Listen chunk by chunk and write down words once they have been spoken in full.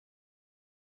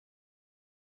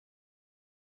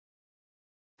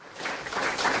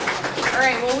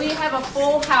right, well, we have a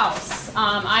full house.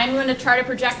 I'm going to try to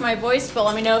project my voice, but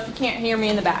let me know if you can't hear me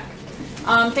in the back.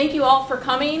 Thank you all for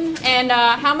coming. And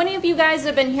how many of you guys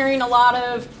have been hearing a lot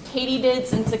of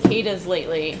katydids and cicadas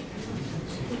lately?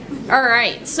 All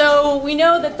right, so we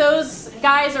know that those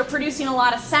guys are producing a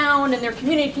lot of sound and they're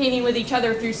communicating with each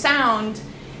other through sound.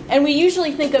 And we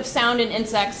usually think of sound in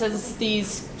insects as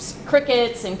these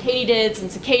crickets and katydids and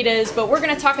cicadas, but we're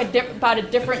going to talk about a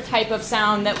different type of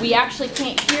sound that we actually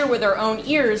can't hear with our own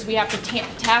ears. We have to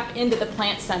tap into the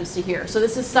plant stems to hear. So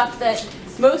this is stuff that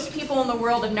most people in the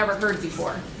world have never heard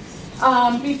before.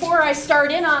 Before I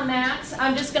start in on that,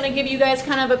 I'm just going to give you guys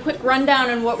kind of a quick rundown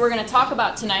on what we're going to talk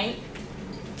about tonight.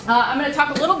 I'm going to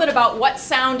talk a little bit about what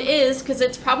sound is, because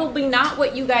it's probably not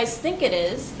what you guys think it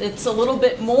is. It's a little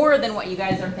bit more than what you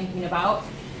guys are thinking about.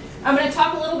 I'm going to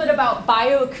talk a little bit about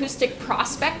bioacoustic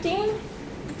prospecting.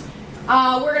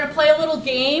 We're going to play a little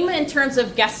game in terms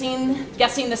of guessing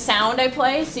the sound I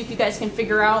play, see if you guys can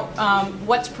figure out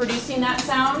what's producing that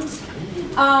sound.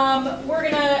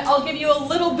 I'll give you a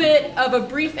little bit of a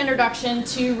brief introduction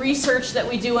to research that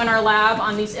we do in our lab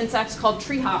on these insects called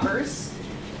tree hoppers.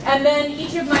 And then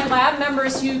each of my lab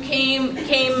members who came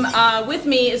with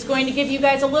me is going to give you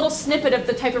guys a little snippet of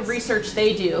the type of research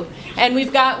they do. And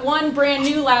we've got one brand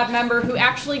new lab member who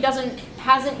actually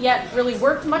hasn't yet really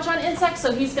worked much on insects,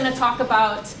 so he's going to talk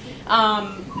about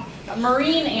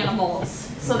marine animals.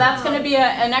 So that's going to be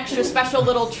an extra special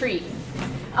little treat.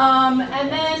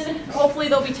 And then hopefully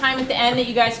there'll be time at the end that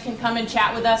you guys can come and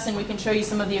chat with us and we can show you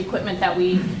some of the equipment that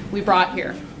we brought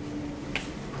here.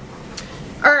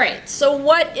 All right, so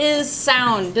what is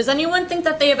sound? Does anyone think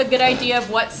that they have a good idea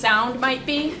of what sound might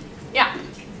be? Yeah?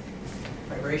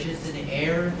 Vibrations in the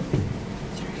air.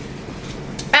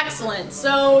 Excellent.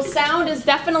 So sound is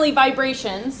definitely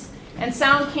vibrations, and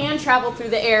sound can travel through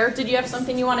the air. Did you have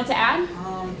something you wanted to add?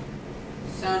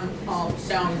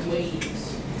 Sound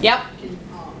waves. Yep.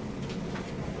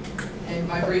 And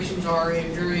vibrations are a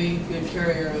very good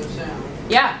carrier of sound.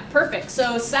 Yeah, perfect.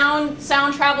 So sound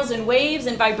travels in waves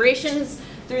and vibrations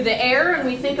through the air, and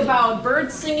we think about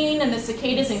birds singing and the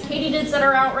cicadas and katydids that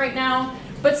are out right now.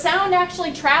 But sound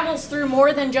actually travels through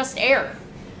more than just air.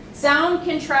 Sound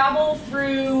can travel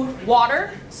through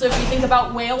water. So if you think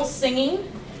about whales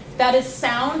singing, that is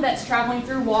sound that's traveling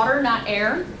through water, not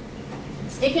air.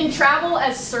 It can travel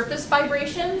as surface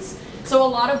vibrations. So a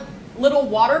lot of little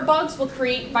water bugs will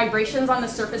create vibrations on the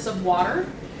surface of water,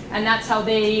 and that's how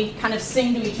they kind of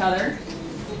sing to each other.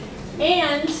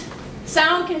 And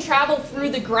sound can travel through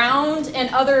the ground and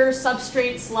other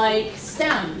substrates like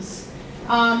stems,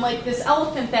 like this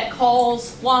elephant that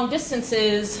calls long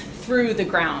distances through the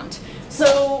ground.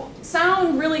 So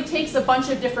sound really takes a bunch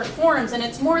of different forms, and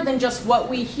it's more than just what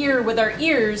we hear with our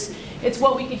ears. It's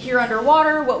what we could hear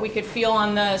underwater, what we could feel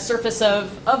on the surface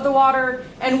of the water,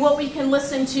 and what we can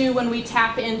listen to when we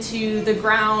tap into the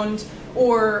ground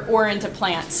or into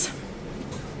plants.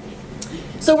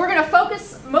 So we're going to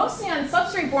focus mostly on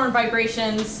substrate-borne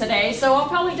vibrations today, so I'll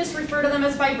probably just refer to them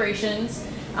as vibrations.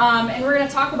 And we're going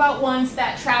to talk about ones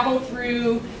that travel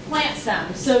through plant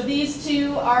stems. So these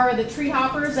two are the tree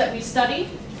hoppers that we study.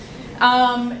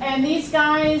 And these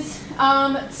guys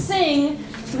sing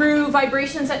through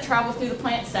vibrations that travel through the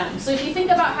plant stem. So if you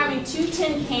think about having two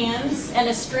tin cans and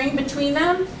a string between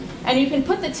them, and you can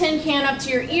put the tin can up to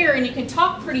your ear and you can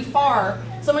talk pretty far,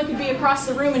 someone could be across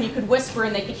the room and you could whisper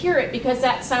and they could hear it because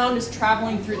that sound is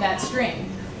traveling through that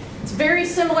string. It's very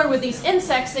similar with these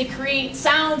insects. They create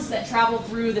sounds that travel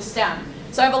through the stem.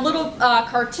 So I have a little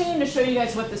cartoon to show you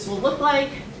guys what this will look like.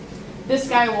 This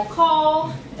guy will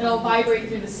call. It'll vibrate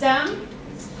through the stem.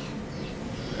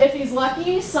 If he's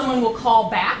lucky, someone will call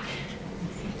back.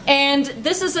 And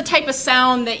this is the type of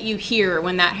sound that you hear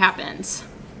when that happens.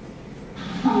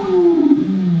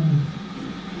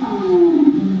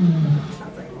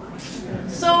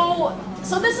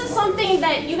 So this is something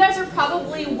that you guys are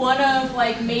probably one of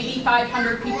like maybe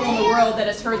 500 people in the world that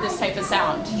has heard this type of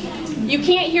sound. You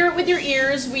can't hear it with your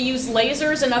ears. We use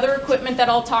lasers and other equipment that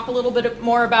I'll talk a little bit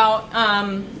more about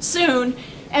soon.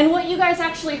 And what you guys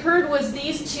actually heard was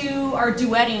these two are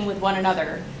duetting with one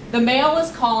another. The male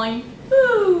is calling,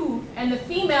 "Boo," and the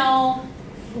female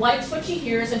likes what she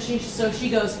hears, and so she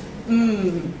goes,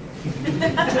 "Mmm."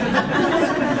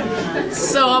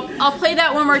 So I'll play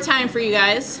that one more time for you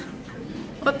guys.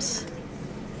 Whoops.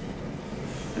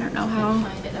 I don't know how.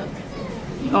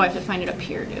 Oh, I have to find it up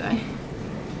here, do I?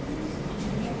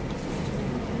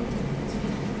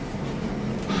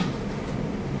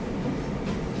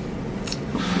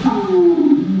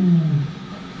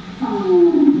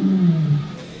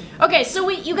 Okay, so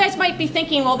you guys might be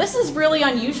thinking, well, this is really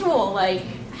unusual. Like,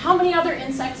 how many other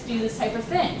insects do this type of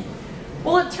thing?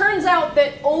 Well, it turns out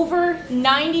that over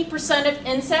 90% of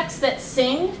insects that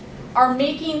sing are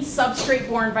making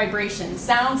substrate-borne vibrations,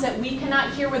 sounds that we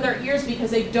cannot hear with our ears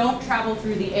because they don't travel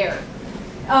through the air.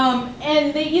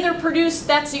 And they either produce,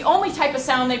 that's the only type of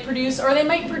sound they produce, or they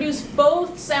might produce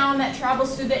both sound that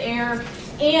travels through the air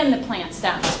and the plant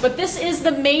stems. But this is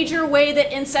the major way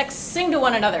that insects sing to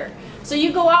one another. So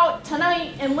you go out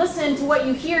tonight and listen to what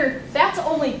you hear, that's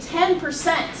only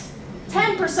 10%.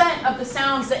 10% of the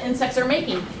sounds that insects are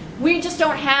making. We just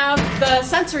don't have the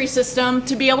sensory system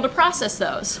to be able to process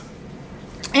those.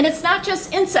 And it's not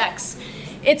just insects.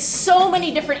 It's so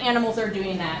many different animals that are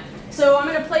doing that. So I'm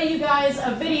going to play you guys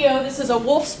a video. This is a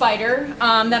wolf spider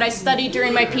that I studied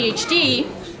during my PhD.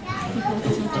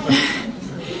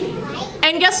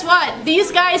 And guess what?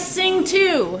 These guys sing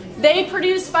too. They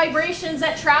produce vibrations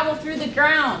that travel through the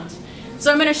ground.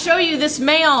 So I'm going to show you this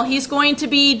male. He's going to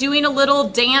be doing a little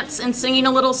dance and singing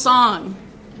a little song.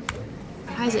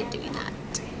 How is it doing that?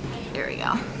 There we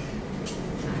go.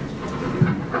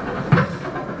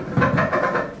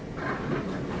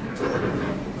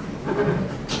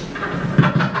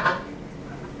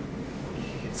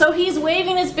 So he's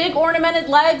waving his big ornamented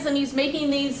legs and he's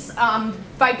making these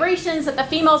vibrations that the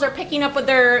females are picking up with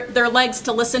their legs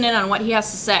to listen in on what he has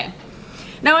to say.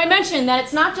 Now I mentioned that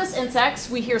it's not just insects.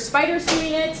 We hear spiders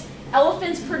doing it.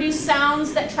 Elephants produce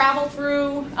sounds that travel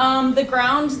through the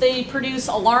ground. They produce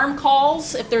alarm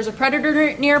calls if there's a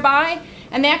predator nearby.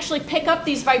 And they actually pick up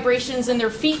these vibrations in their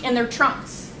feet and their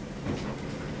trunks.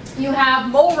 You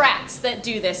have mole rats that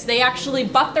do this. They actually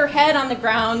butt their head on the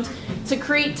ground to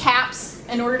create taps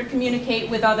in order to communicate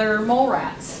with other mole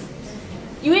rats.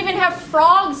 You even have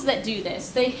frogs that do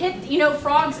this. They hit,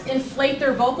 frogs inflate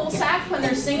their vocal sac when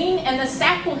they're singing, and the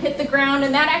sac will hit the ground,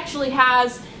 and that actually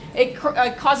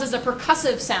causes a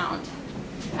percussive sound.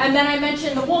 And then I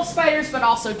mentioned the wolf spiders, but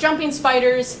also jumping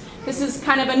spiders. This is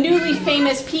kind of a newly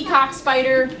famous peacock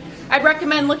spider. I'd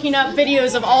recommend looking up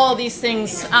videos of all of these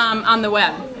things on the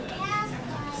web.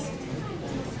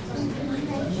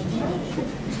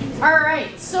 All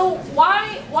right, so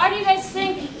why do you guys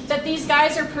think that these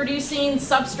guys are producing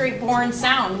substrate-borne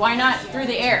sound? Why not through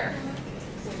the air?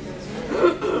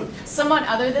 Someone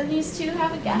other than these two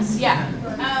have a guess? Yeah.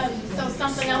 So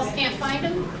something else can't find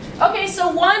them? Okay,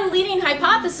 so one leading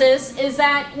hypothesis is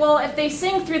that, well, if they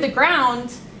sing through the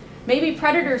ground, maybe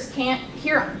predators can't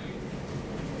hear them.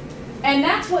 And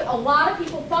that's what a lot of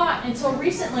people thought until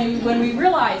recently when we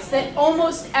realized that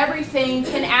almost everything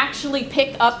can actually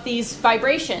pick up these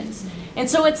vibrations. And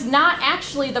so it's not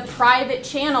actually the private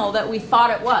channel that we thought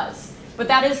it was. But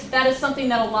that is something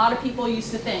that a lot of people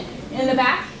used to think. In the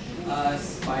back?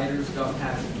 Spiders don't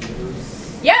have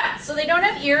ears. Yeah, so they don't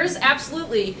have ears,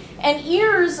 absolutely. And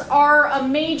ears are a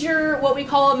major, what we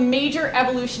call a major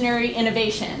evolutionary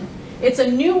innovation. It's a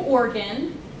new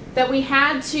organ that we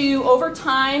had to, over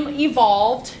time,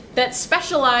 evolved that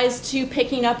specialized to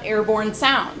picking up airborne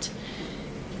sound.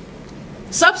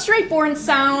 Substrate-borne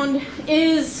sound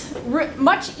is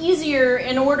much easier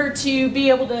in order to be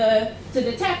able to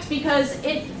detect because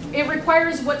it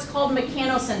requires what's called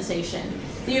mechanosensation,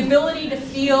 the ability to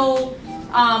feel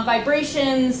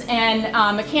vibrations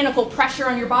and mechanical pressure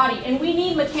on your body. And we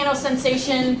need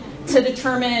mechanosensation to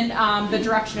determine the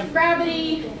direction of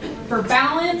gravity, for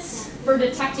balance, for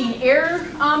detecting air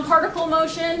particle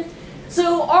motion.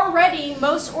 So already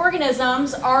most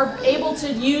organisms are able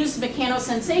to use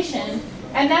mechanosensation,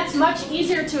 and that's much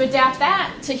easier to adapt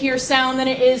that to hear sound than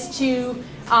it is to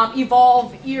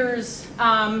evolve ears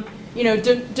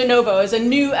de novo as a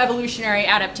new evolutionary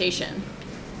adaptation.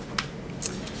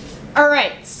 All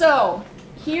right, so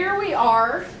here we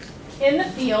are in the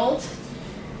field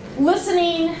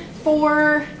listening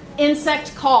for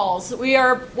insect calls. We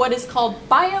are what is called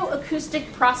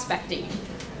bioacoustic prospecting.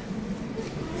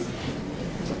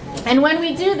 And when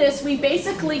we do this, we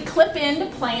basically clip into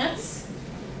plants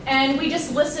and we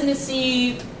just listen to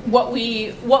see what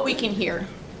we can hear.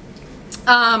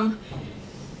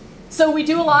 So we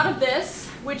do a lot of this,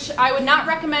 which I would not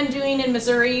recommend doing in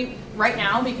Missouri right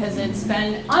now because it's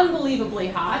been unbelievably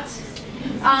hot.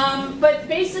 But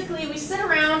basically we sit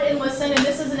around and listen, and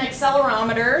this is an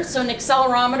accelerometer. So an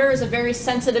accelerometer is a very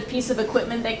sensitive piece of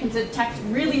equipment that can detect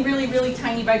really, really, really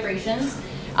tiny vibrations.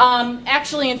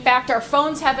 Actually, in fact, our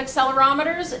phones have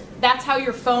accelerometers. That's how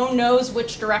your phone knows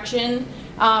which direction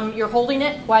you're holding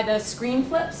it, why the screen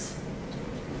flips.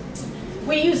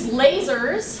 We use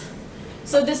lasers.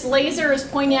 So this laser is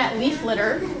pointing at leaf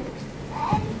litter.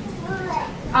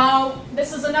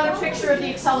 This is another picture of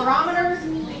the accelerometer.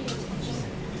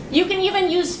 You can even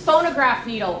use phonograph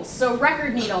needles, so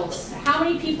record needles. How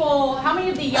many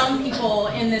of the young people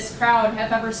in this crowd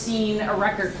have ever seen a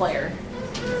record player?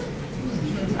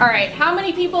 All right, how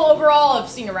many people overall have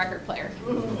seen a record player?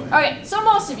 Okay, so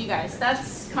most of you guys,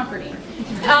 that's comforting.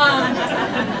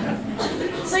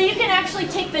 So you can actually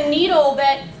take the needle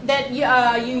that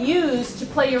you use to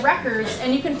play your records,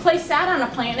 and you can place that on a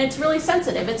plant, and it's really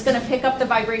sensitive. It's going to pick up the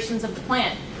vibrations of the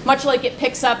plant, much like it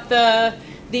picks up the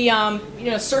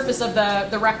surface of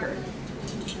the record.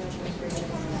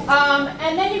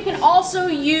 And then you can also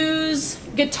use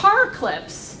guitar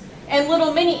clips and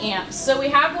little mini amps. So we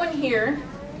have one here.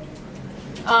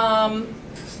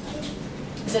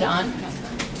 Is it on?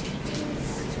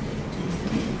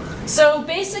 So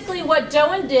basically what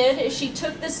Doan did is she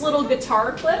took this little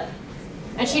guitar clip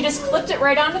and she just clipped it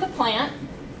right onto the plant.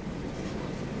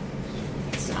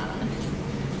 It's not on.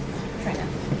 Try that.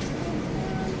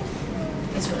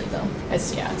 It's really low.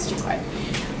 It's too quiet.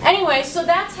 Anyway, so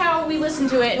that's how we listen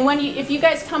to it. And if you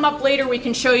guys come up later, we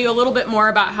can show you a little bit more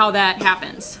about how that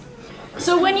happens.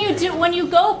 So when you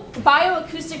go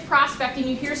bioacoustic prospecting,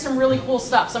 you hear some really cool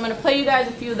stuff. So I'm going to play you guys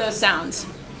a few of those sounds.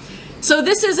 So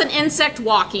this is an insect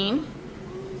walking.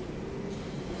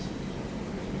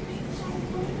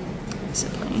 Is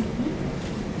it playing?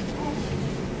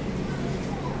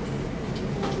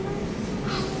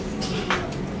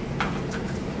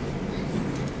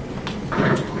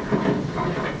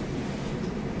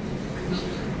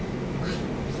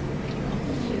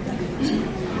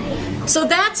 So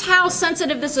that's how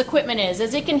sensitive this equipment is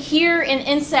it can hear an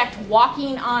insect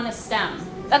walking on a stem.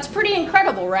 That's pretty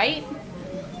incredible, right?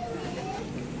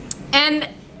 And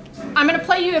I'm going to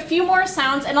play you a few more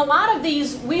sounds, and a lot of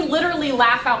these we literally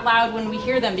laugh out loud when we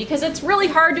hear them because it's really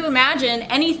hard to imagine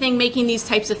anything making these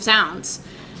types of sounds.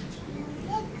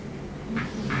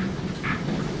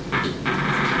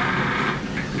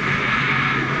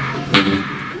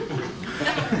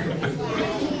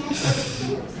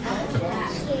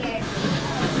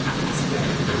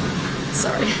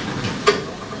 Sorry.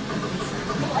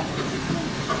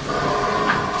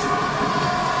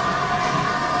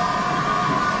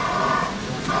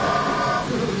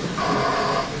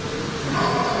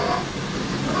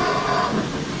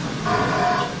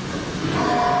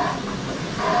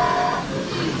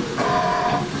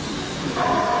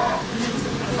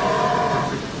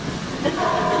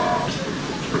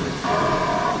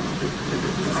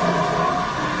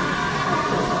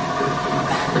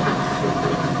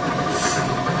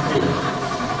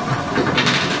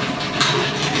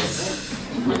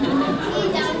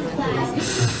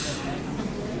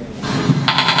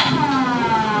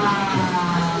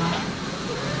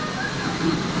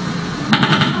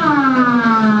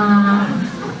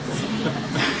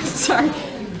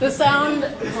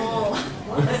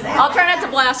 I'll try not to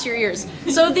blast your ears.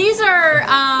 So these are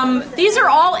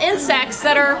all insects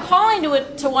that are calling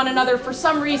to one another for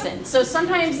some reason. So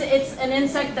sometimes it's an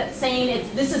insect that's saying,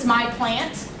 this is my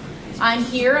plant. I'm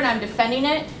here and I'm defending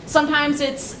it. Sometimes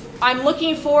it's, I'm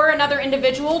looking for another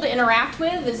individual to interact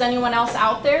with. Is anyone else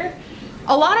out there?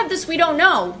 A lot of this we don't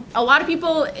know. A lot of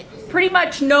people, pretty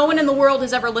much no one in the world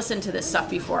has ever listened to this stuff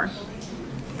before.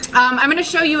 I'm going to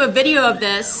show you a video of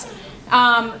this.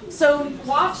 So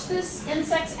watch this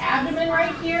insect's abdomen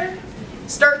right here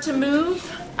start to move,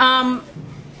 and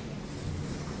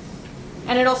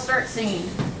it'll start singing.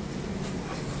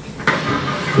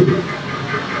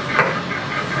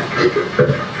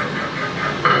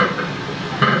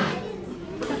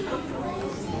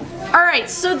 All right,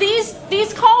 so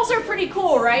these calls are pretty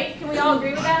cool, right? Can we all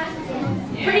agree with that?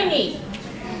 Yeah. Pretty neat.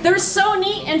 They're so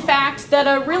neat, in fact, that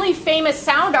a really famous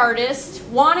sound artist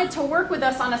wanted to work with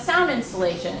us on a sound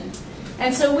installation.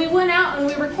 And so we went out and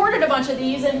we recorded a bunch of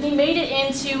these, and he made it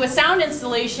into a sound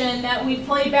installation that we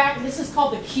play back. This is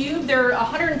called The Cube. There are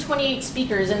 128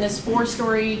 speakers in this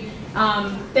 4-story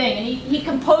thing. And he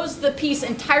composed the piece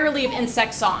entirely of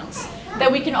insect songs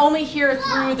that we can only hear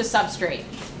through the substrate.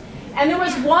 And there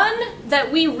was one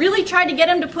that we really tried to get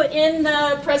him to put in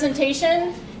the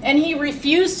presentation, and he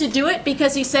refused to do it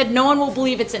because he said no one will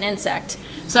believe it's an insect.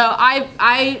 So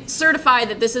I certify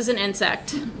that this is an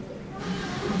insect.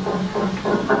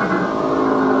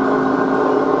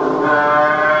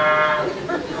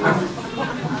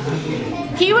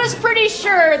 He was pretty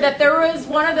sure that there was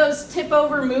one of those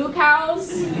tip-over moo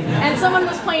cows, and someone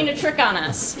was playing a trick on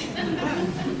us.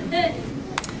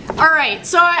 All right,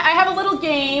 so I have a little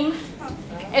game.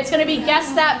 It's going to be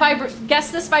guess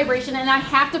this vibration, and I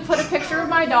have to put a picture of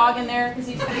my dog in there because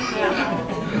he's pretty cute.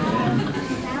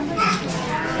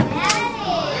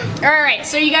 All right,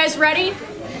 so you guys ready?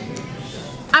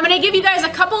 I'm going to give you guys a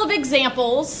couple of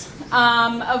examples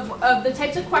of the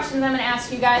types of questions I'm going to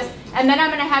ask you guys, and then I'm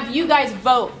going to have you guys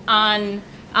vote on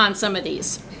some of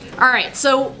these. All right,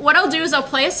 so what I'll do is I'll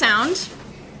play a sound.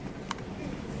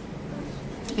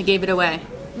 I gave it away.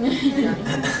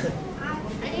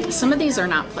 Some of these are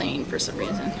not playing for some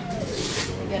reason.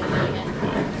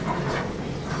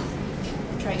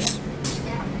 Try again.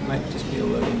 Might just be a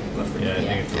loading buffer. Yeah, I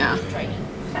think it's Yeah. Try again.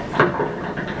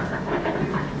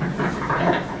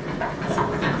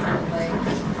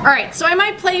 All right, so I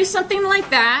might play you something like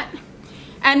that,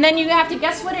 and then you have to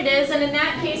guess what it is, and in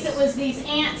that case it was these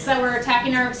ants that were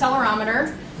attacking our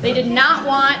accelerometer. They did not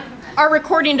want our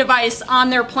recording device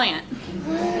on their plant.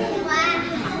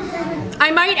 I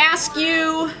might ask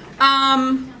you,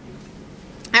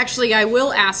 actually I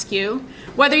will ask you,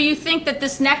 whether you think that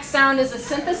this next sound is a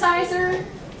synthesizer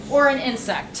or an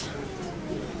insect.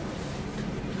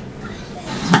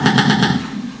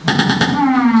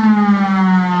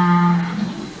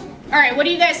 All right, what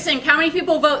do you guys think? How many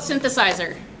people vote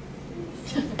synthesizer?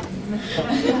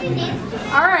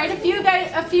 All right, a few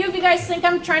of you guys think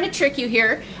I'm trying to trick you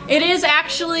here. It is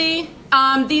actually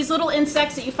these little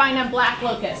insects that you find on black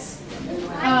locusts.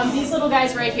 These little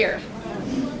guys right here.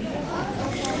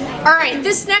 All right,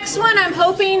 this next one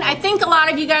I think a lot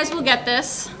of you guys will get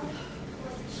this.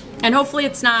 And hopefully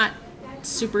it's not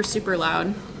super, super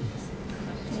loud.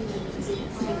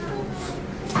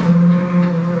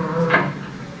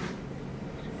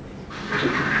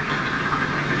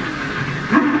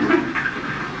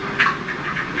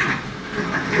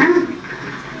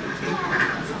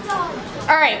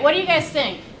 All right, what do you guys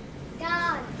think?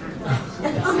 Dog.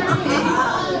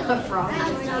 A frog.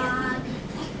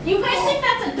 You guys think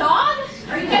that's a dog?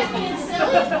 Are you guys being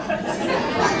silly?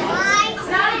 It's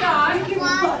not a dog.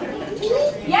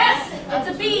 Yes, it's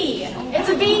a bee. It's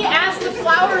a bee as the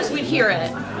flowers would hear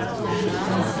it. I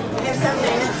have something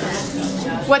to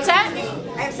answer. What's that?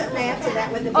 I have something to answer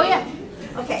that with the bee. Oh, yeah.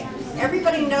 Okay.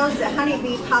 Everybody knows that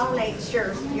honeybee pollinates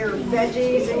your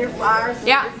veggies and your flowers and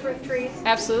Yeah. your fruit trees.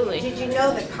 Absolutely. Did you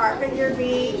know the carpenter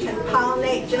bee can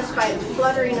pollinate just by the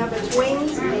fluttering of its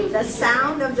wings? The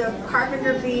sound of the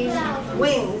carpenter bee's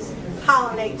wings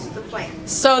pollinates the plant.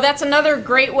 So that's another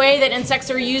great way that insects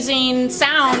are using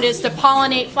sound is to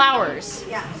pollinate flowers.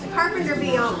 Yeah, it's a carpenter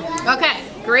bee only. Okay,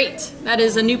 great. That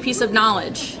is a new piece of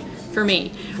knowledge for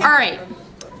me. All right.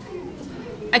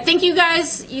 I think you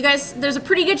guys, there's a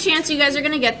pretty good chance you guys are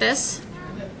going to get this.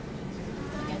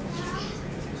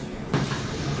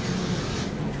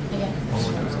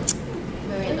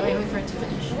 Wait for it to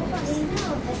finish.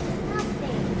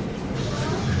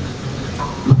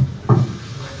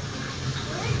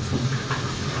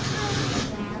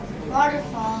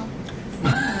 Waterfall.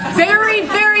 Very,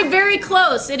 very, very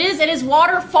close. It is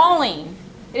water falling.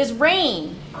 It is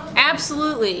rain.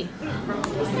 Absolutely.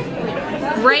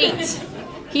 Great.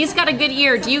 He's got a good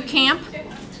ear. Do you camp?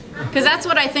 Because that's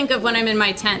what I think of when I'm in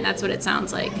my tent. That's what it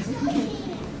sounds like.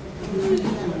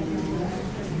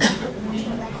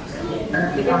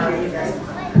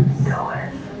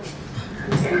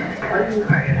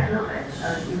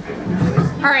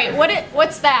 All right,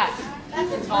 what's that? It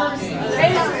is a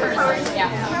person, yeah.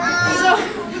 So,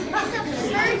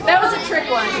 that was a trick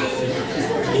one.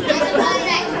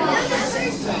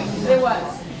 It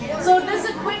was. So this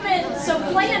equipment, so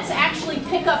plants actually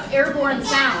pick up airborne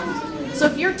sound. So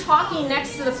if you're talking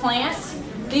next to the plant,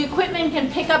 the equipment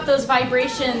can pick up those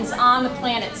vibrations on the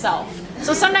plant itself.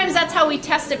 So sometimes that's how we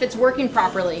test if it's working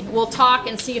properly. We'll talk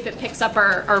and see if it picks up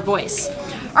our voice.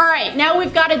 All right, now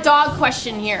we've got a dog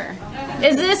question here.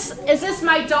 Is this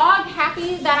my dog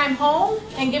happy that I'm home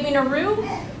and giving a roo?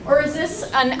 Or is this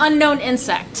an unknown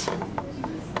insect?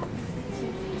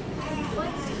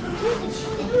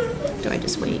 Do I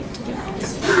just wait?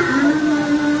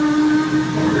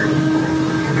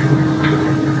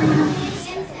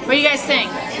 What do you guys think?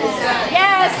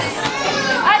 Yes!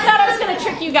 I thought I was going to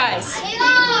trick you guys.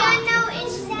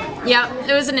 Yeah,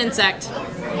 it was an insect.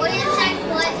 What insect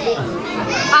was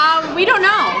it? We don't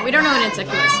know. We don't know what insect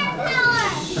it was.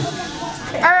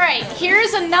 All right,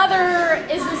 here's another,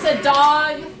 is this a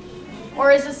dog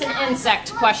or is this an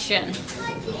insect question?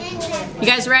 You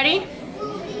guys ready?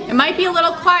 It might be a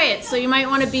little quiet, so you might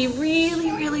want to be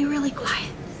really, really, really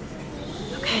quiet.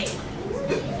 Okay.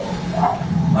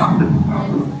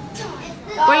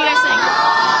 What do you guys think?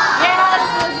 Yes,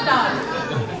 it was a dog.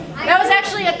 That was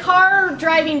actually a car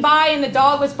driving by and the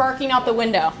dog was barking out the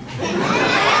window.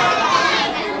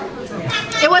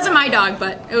 It wasn't my dog,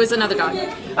 but it was another dog.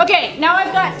 Okay, now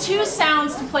I've got two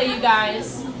sounds to play you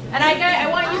guys. And I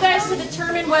want you guys to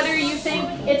determine whether you think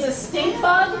it's a stink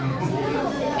bug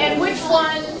and which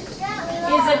one is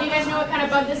it. Do you guys know what kind of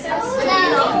bug this is?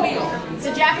 It's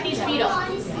a Japanese beetle.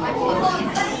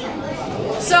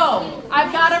 So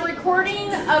I've got a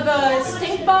recording of a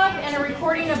stink bug and a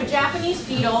recording of a Japanese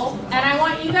beetle, and I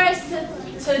want you guys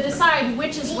to decide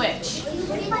which is which.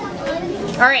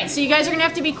 All right, so you guys are gonna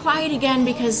have to be quiet again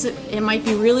because it might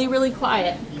be really, really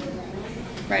quiet.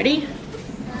 Ready?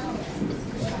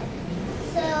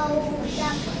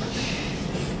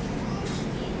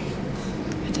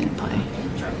 It didn't play.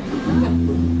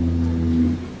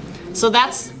 So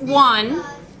that's one.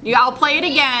 I'll play it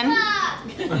again.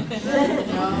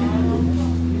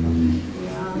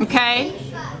 Okay.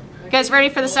 You guys ready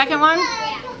for the second one?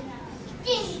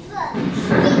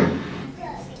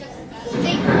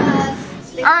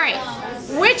 All right.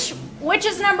 Which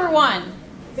is number one?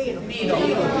 Beetle.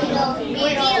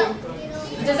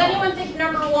 Does anyone think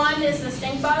number one is the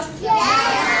stink bug?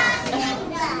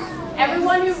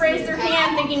 Everyone who raised their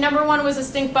hand thinking number one was a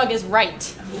stink bug is right.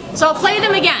 So I'll play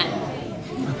them again.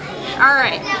 All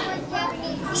right.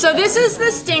 So this is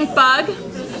the stink bug.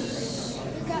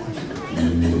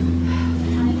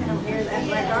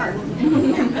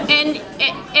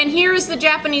 And here is the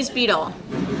Japanese beetle.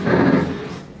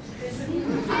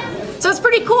 So it's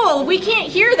pretty cool. We can't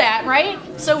hear that, right?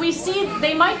 So we see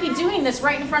they might be doing this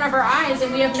right in front of our eyes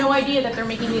and we have no idea that they're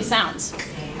making these sounds.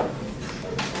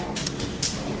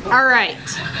 All right.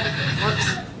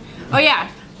 Whoops. Oh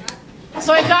yeah.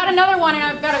 So I've got another one and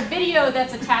I've got a video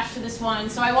that's attached to this one.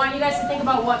 So I want you guys to think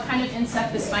about what kind of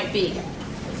insect this might be.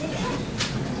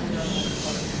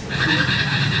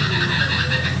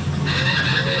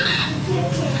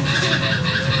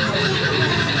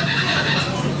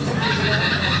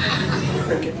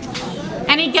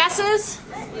 Any guesses?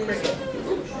 Cricket.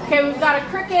 Okay, we've got a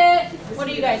cricket. What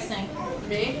do you guys think?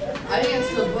 Me? I think it's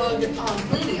the bug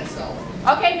cleaning itself.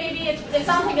 Okay, maybe it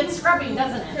sounds like it's scrubbing,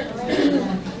 doesn't it?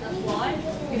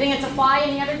 You think it's a fly?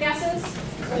 Any other guesses?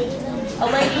 A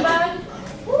ladybug?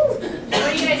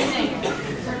 What do you guys think?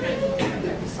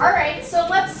 All right, so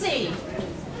let's see.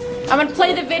 I'm going to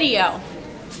play the video.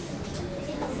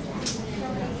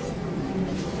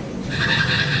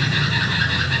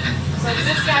 So it's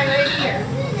this guy right here.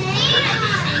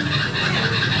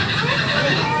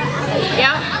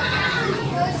 Yeah.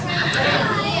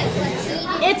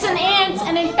 It's an ant,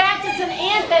 and in fact, it's an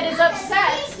ant that is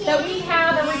upset that we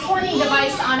have a recording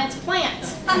device on its plant.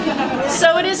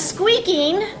 So it is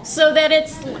squeaking so that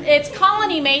its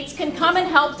colony mates can come and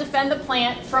help defend the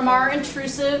plant from our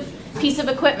intrusive piece of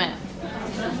equipment.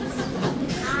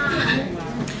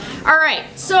 All right,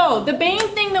 so the main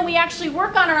thing that we actually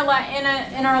work on in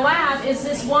our lab is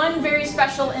this one very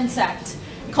special insect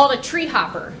called a tree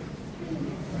hopper.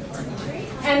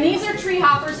 And these are tree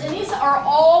hoppers, and these are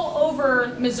all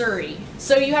over Missouri.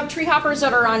 So you have tree hoppers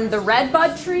that are on the red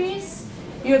bud trees.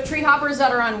 You have tree hoppers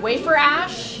that are on wafer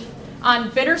ash,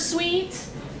 on bittersweet.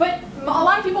 But a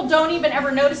lot of people don't even ever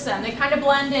notice them. They kind of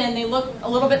blend in. They look a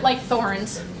little bit like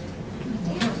thorns.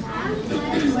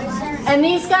 And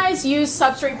these guys use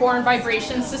substrate-borne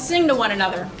vibrations to sing to one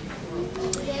another.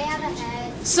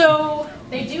 So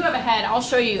they do have a head. I'll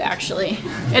show you, actually.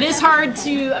 It is hard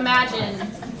to imagine.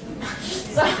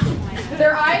 So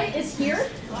their eye is here,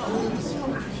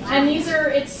 and these are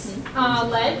its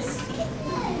legs.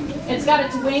 It's got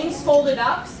its wings folded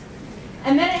up,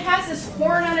 and then it has this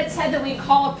horn on its head that we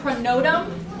call a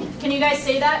pronotum. Can you guys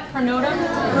say that? Pronotum?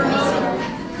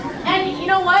 And you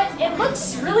know what? It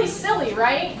looks really silly,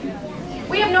 right?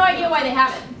 We have no idea why they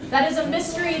have it. That is a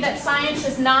mystery that science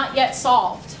has not yet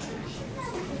solved.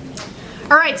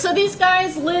 All right, so these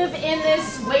guys live in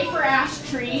this wafer ash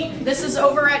tree. This is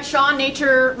over at Shaw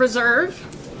Nature Reserve.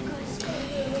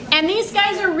 And these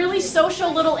guys are really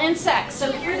social little insects.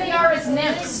 So here they are as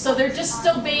nymphs. So they're just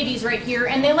still babies right here,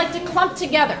 and they like to clump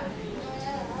together.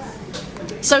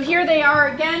 So here they are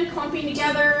again, clumping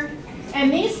together.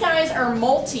 And these guys are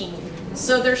molting.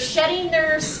 So they're shedding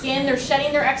their skin, they're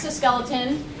shedding their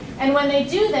exoskeleton. And when they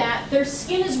do that, their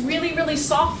skin is really, really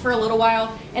soft for a little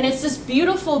while, and it's this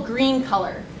beautiful green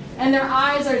color. And their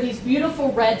eyes are these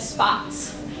beautiful red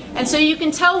spots. And so you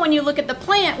can tell when you look at the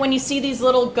plant, when you see these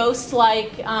little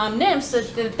ghost-like nymphs,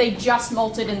 that they just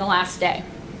molted in the last day.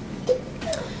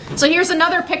 So here's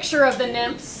another picture of the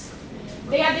nymphs.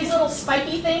 They have these little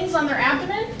spiky things on their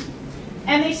abdomen,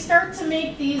 and they start to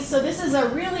make these. So this is a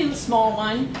really small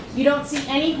one. You don't see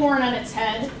any horn on its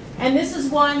head. And this is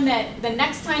one that the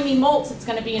next time he molts, it's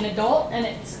going to be an adult, and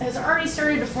it has already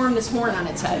started to form this horn on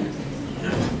its head.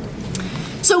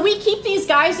 So we keep these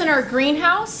guys in our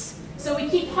greenhouse. So we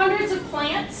keep hundreds of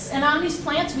plants, and on these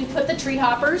plants we put the tree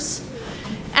hoppers.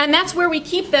 And that's where we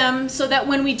keep them so that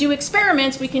when we do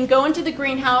experiments, we can go into the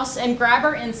greenhouse and grab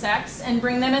our insects and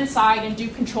bring them inside and do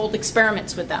controlled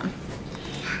experiments with them.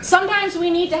 Sometimes we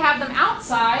need to have them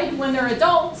outside when they're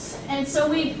adults, and so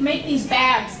we make these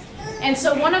bags. And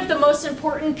so one of the most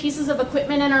important pieces of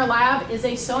equipment in our lab is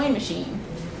a sewing machine.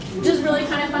 which is really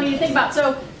kind of funny to think about.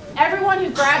 So everyone who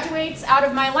graduates out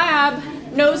of my lab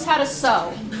knows how to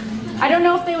sew. I don't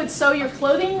know if they would sew your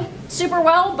clothing super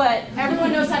well, but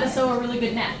everyone knows how to sew a really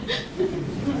good net.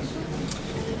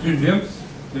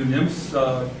 Do nymphs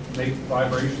make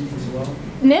vibrations as well?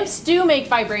 Nymphs do make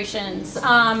vibrations.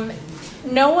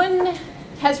 No one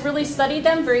has really studied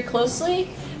them very closely,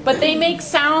 but they make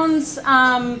sounds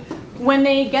when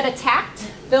they get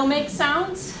attacked. They'll make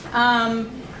sounds,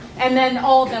 and then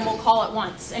all of them will call at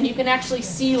once. And you can actually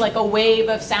see like a wave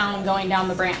of sound going down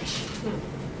the branch.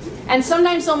 And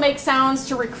sometimes they'll make sounds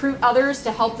to recruit others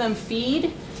to help them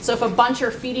feed. So if a bunch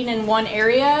are feeding in one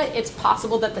area, it's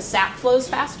possible that the sap flows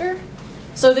faster.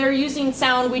 So they're using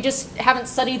sound. We just haven't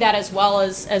studied that as well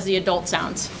as the adult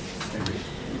sounds.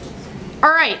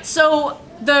 All right, so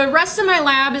the rest of my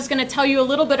lab is going to tell you a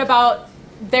little bit about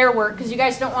their work, because you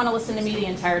guys don't want to listen to me the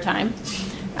entire time.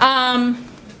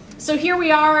 So here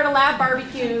we are at a lab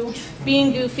barbecue,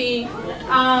 being goofy.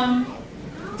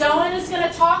 Dawn is going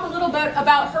to talk a little bit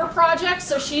about her project.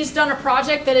 So she's done a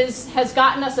project that has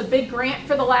gotten us a big grant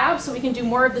for the lab so we can do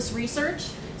more of this research.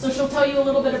 So she'll tell you a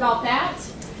little bit about that.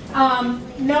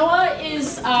 Noah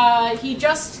he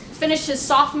just finished his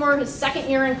second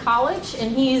year in college,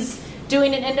 and he's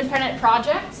doing an independent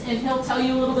project, and he'll tell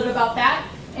you a little bit about that.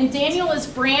 And Daniel is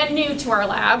brand new to our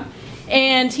lab,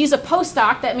 and he's a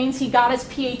postdoc. That means he got his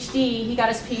Ph.D. He got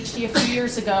his Ph.D. a few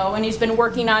years ago, and he's been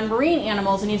working on marine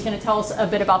animals, and he's going to tell us a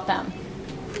bit about them.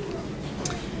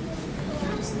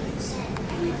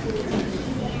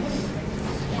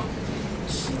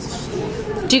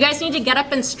 Do you guys need to get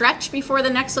up and stretch before the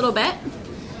next little bit?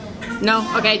 No?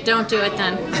 Okay, don't do it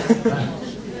then.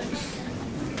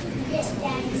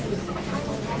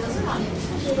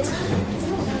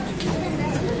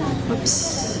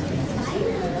 Whoops.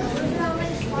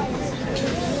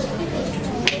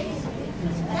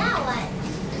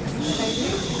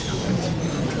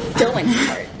 Dylan's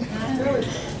part.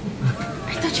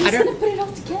 I thought you were going to put it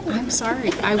all together. I'm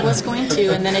sorry. I was going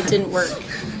to, and then it didn't work.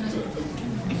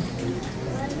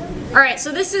 All right,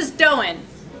 so this is Doan.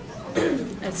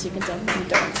 As you can tell from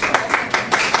Doan.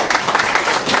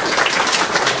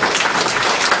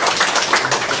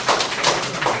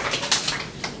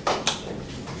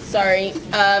 Sorry,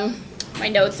 my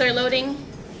notes are loading.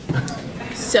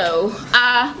 So,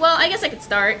 well, I guess I could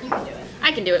start. You can do it.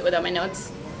 I can do it without my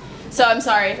notes. So I'm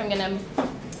sorry if I'm gonna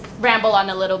ramble on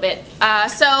a little bit.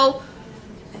 So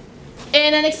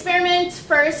in an experiment,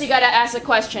 first you gotta ask a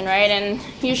question, right? And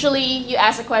usually you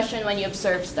ask a question when you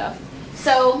observe stuff.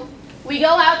 So we go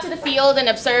out to the field and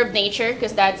observe nature,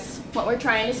 because that's what we're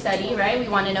trying to study, right? We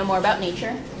want to know more about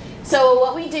nature. So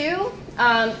what we do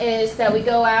is that we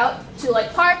go out to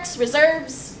like parks,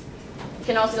 reserves. You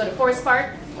can also go to forest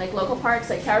park, like local parks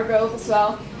like Tower Grove as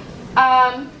well.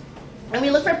 And we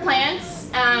look for plants,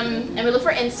 and we look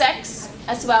for insects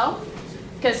as well,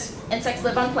 because insects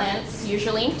live on plants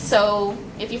usually. So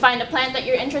if you find a plant that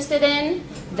you're interested in,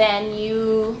 then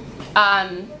you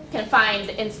can find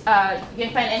an insect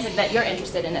that you're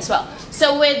interested in as well.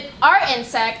 So with our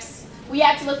insects, we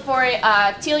have to look for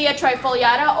Tilia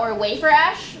trifoliata, or wafer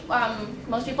ash.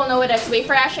 Most people know it as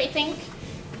wafer ash, I think.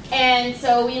 And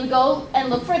so we go and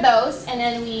look for those, and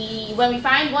then when we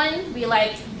find one, we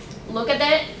like look at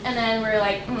it, and then we're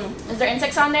like, is there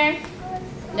insects on there?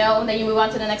 No. And then you move on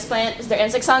to the next plant. Is there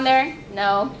insects on there?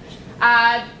 No.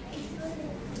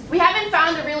 We haven't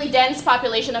found a really dense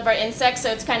population of our insects, so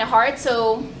it's kind of hard.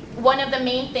 So one of the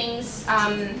main things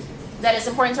that is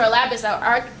important to our lab is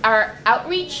our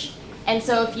outreach. And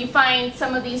so if you find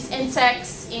some of these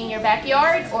insects in your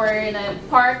backyard or in a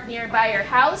park nearby your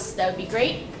house, that would be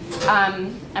great.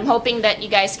 I'm hoping that you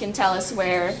guys can tell us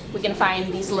where we can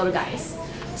find these little guys.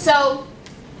 So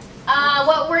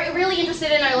what we're really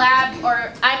interested in our lab,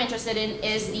 or I'm interested in,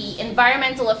 is the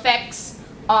environmental effects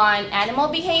on animal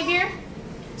behavior.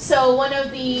 So one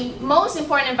of the most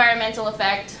important environmental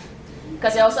effects,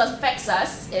 because it also affects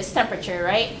us, is temperature,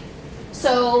 right?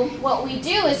 So what we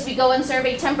do is we go and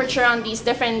survey temperature on these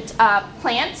different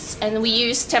plants, and we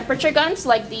use temperature guns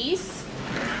like these.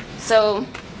 So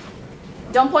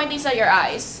don't point these at your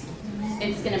eyes.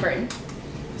 It's gonna burn.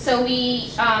 So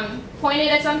we point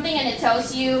it at something, and it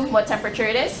tells you what temperature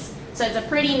it is. So it's a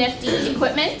pretty nifty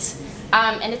equipment,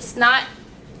 and it's not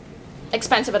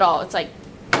expensive at all. It's like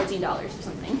 $14 or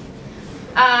something.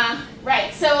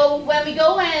 Right, so when we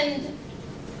go and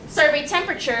survey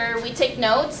temperature, we take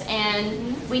notes,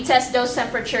 and we test those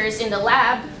temperatures in the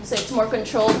lab, so it's more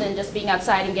controlled than just being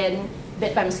outside and getting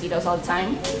bit by mosquitoes all the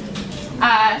time.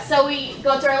 So we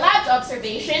go to our lab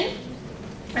observation.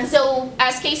 And so,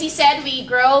 as Kasey said, we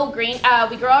grow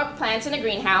our plants in a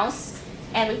greenhouse,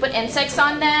 and we put insects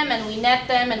on them, and we net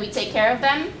them, and we take care of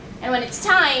them. And when it's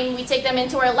time, we take them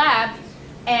into our lab,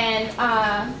 and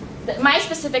my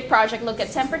specific project looked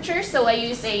at temperature, so I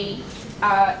use a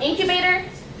incubator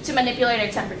to manipulate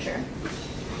their temperature.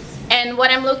 And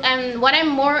what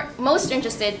I'm most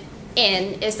interested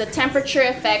in is the temperature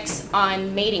effects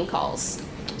on mating calls.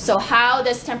 So how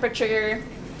does temperature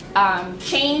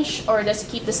change, or does it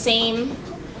keep the same,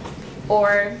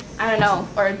 or I don't know,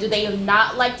 or do they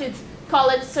not like to call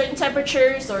it certain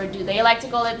temperatures, or do they like to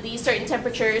call it these certain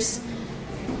temperatures?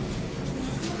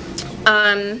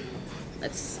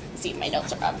 Let's see if my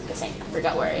notes are up because I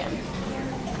forgot where I am.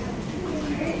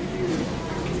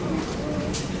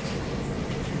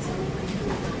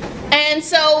 And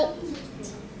so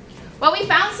what we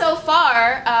found so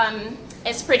far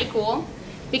is pretty cool,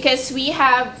 because we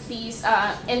have these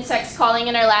insects calling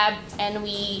in our lab, and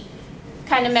we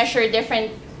kind of measure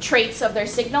different traits of their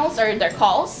signals or their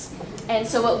calls. And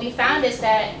so what we found is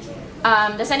that,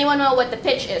 does anyone know what the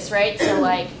pitch is, right? So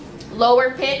like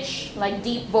lower pitch, like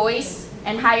deep voice,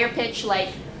 and higher pitch,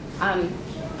 like kind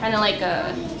of like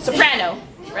a soprano,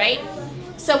 right?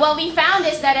 So what we found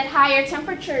is that at higher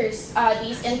temperatures,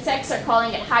 these insects are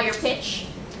calling at higher pitch,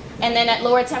 and then at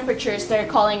lower temperatures, they're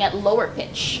calling at lower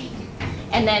pitch.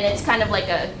 And then it's kind of like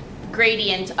a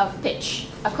gradient of pitch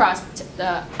across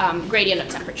the gradient of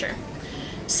temperature.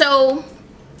 So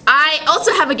I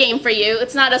also have a game for you.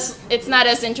 It's not as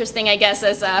interesting, I guess,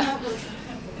 as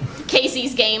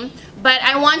Kasey's game, but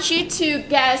I want you to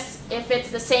guess if it's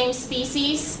the same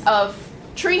species of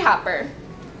tree hopper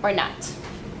or not.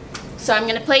 So I'm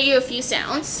going to play you a few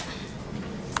sounds,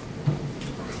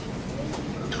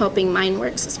 hoping mine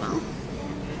works as well.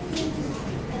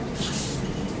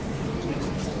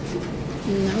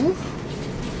 No.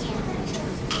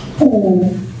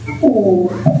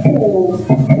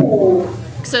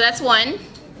 So that's one.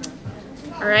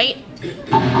 All right.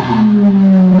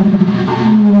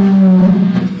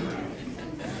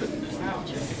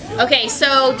 Okay,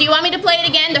 so do you want me to play it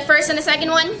again, the first and the second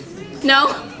one?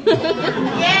 No?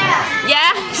 Yeah.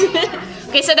 Yeah?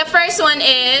 Okay, so the first one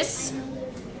is...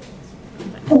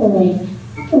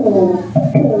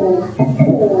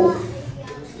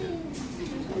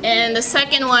 And the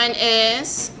second one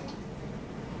is...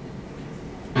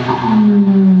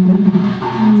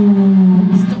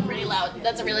 Still pretty loud.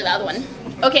 That's a really loud one.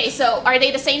 Okay, so are they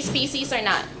the same species or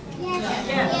not?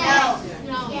 Yes.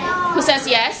 No. Who says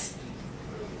yes?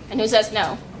 And who says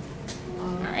no?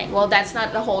 All right, well, that's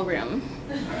not the whole room.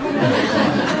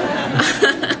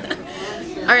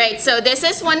 All right, so this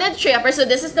is one of the tree hoppers. So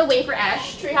this is the wafer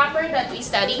ash tree hopper that we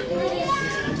study.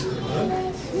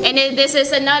 And this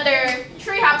is another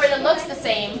tree hopper that looks the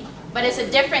same, but it's a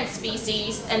different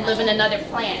species and live in another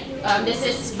plant. This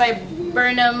is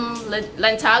Viburnum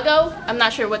lentago. I'm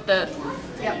not sure what the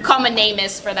common name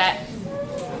is for that.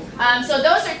 So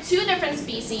those are two different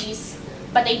species,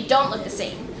 but they don't look the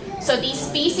same. So these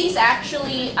species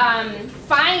actually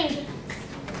find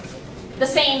the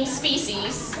same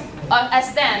species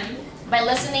as them by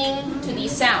listening to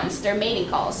these sounds, their mating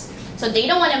calls. So they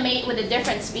don't want to mate with a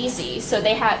different species, so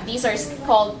they have, these are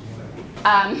called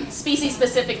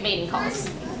species-specific mating calls.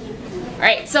 All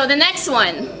right, so the next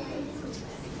one.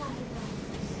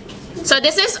 So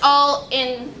this is all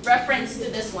in reference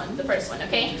to this one, the first one,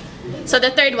 okay? So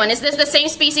the third one, is this the same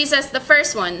species as the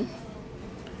first one?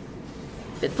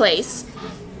 If it plays.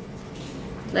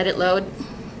 Let it load.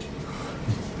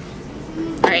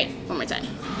 All right, one more time.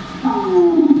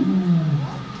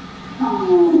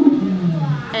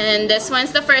 And this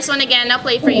one's the first one again. I'll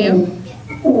play for you.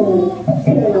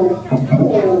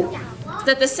 Is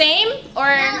it the same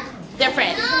or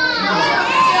different?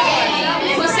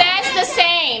 Who says the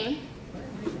same?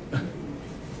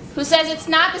 Who says it's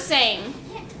not the same?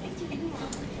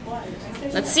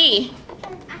 Let's see.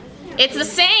 It's the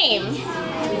same.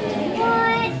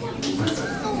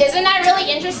 Isn't that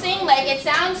really interesting? Like, it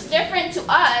sounds different to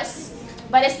us,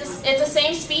 but it's the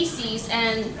same species,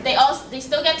 and they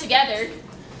still get together.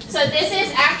 So this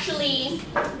is actually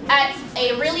at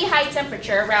a really high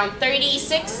temperature, around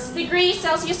 36 degrees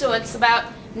Celsius, so it's about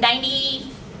 90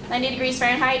 degrees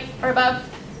Fahrenheit or above.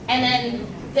 And then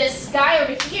this guy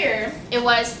over here, it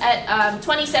was at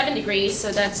 27 degrees,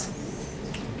 so that's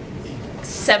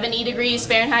 70 degrees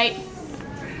Fahrenheit.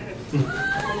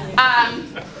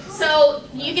 So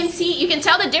you can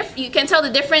tell the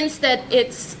difference that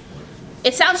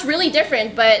it sounds really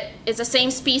different, but it's the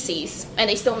same species, and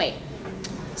they still mate.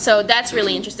 So that's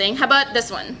really interesting. How about this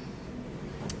one?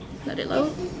 Let it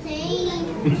load.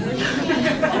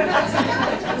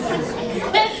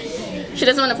 She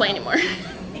doesn't want to play anymore.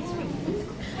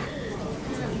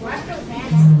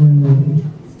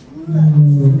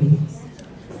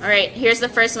 right, here's the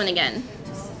first one again.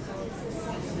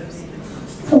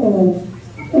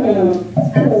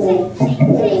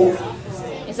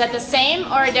 Is that the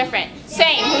same or different?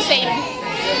 Same. Who's saying?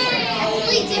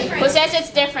 Actually different. Who says it's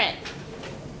different?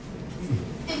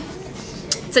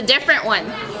 It's a different one.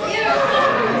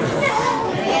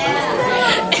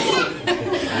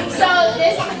 So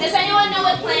does anyone know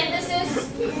what plant this is?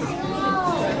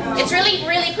 It's really,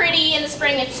 really pretty in the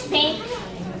spring. It's pink.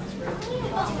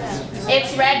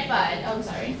 It's redbud. Oh,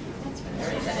 sorry. I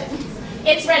already said it.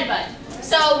 It's redbud.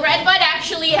 So redbud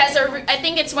actually has I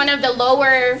think it's one of the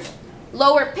lower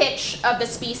pitch of the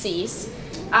species.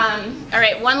 All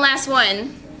right, one last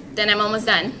one, then I'm almost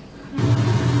done.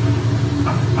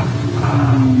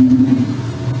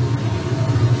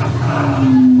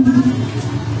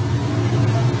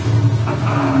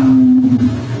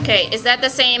 Okay, is that the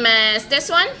same as this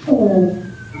one?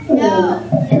 No.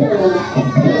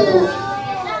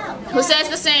 Who says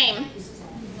the same?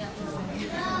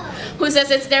 Who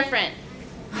says it's different?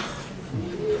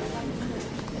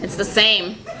 It's the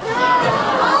same.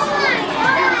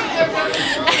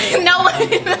 No one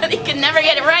can never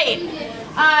get it right.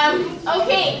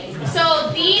 Okay,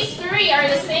 so these three are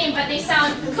the same, but they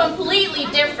sound completely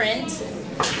different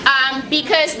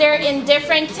because they're in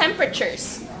different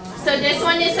temperatures. So this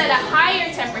one is at a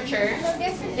higher temperature,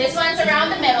 this one's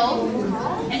around the middle,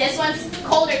 and this one's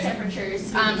colder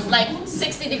temperatures, like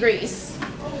 60 degrees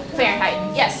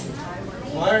Fahrenheit. Yes?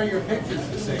 Why are your pictures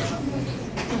the same?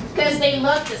 Because they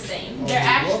look the same. They're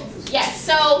actually, yes.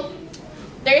 So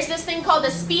there's this thing called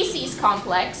the species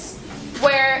complex,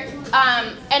 where,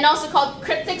 and also called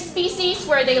cryptic species,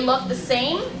 where they look the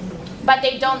same, but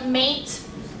they don't mate.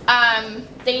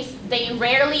 They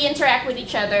rarely interact with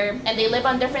each other, and they live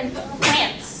on different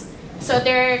plants. So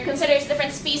they're considered as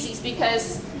different species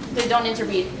because they don't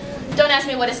interbreed. Don't ask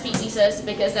me what a species is,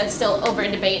 because that's still over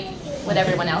in debate with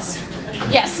everyone else.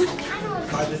 Yes?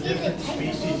 Are the different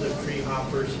species of tree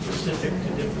hoppers specific to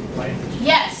different plants?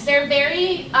 Yes, they're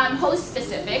very host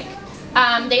specific.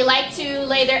 They like to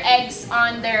lay their eggs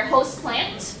on their host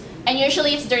plant, and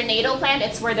usually it's their natal plant.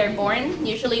 It's where they're born.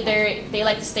 Usually they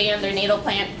like to stay on their natal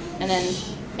plant and then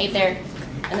mate there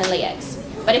and then lay eggs.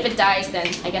 But if it dies, then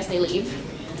I guess they leave.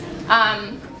 Are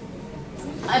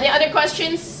there other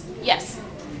questions? Yes.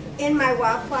 In my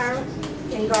wildflower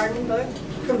and garden book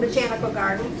from Botanical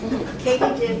Garden,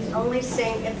 katydids only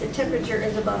sing if the temperature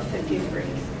is above 50 degrees.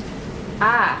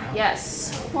 Ah,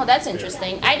 yes. Well, that's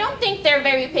interesting. I don't think they're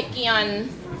very picky on,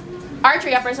 our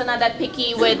tree hoppers are not that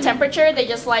picky with temperature. They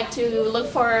just like to look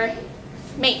for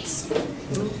mates.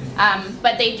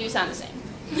 But they do sound the same.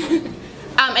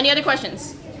 Any other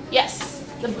questions? Yes.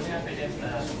 What happens if the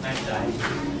plant dies?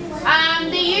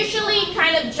 They usually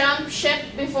kind of jump ship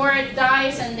before it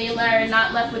dies, and they are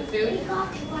not left with food.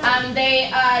 They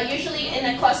usually in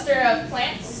a cluster of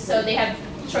plants, so they have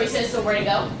choices of where to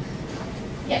go.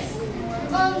 Yes.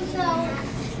 So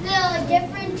the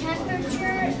different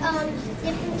temperature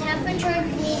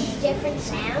means different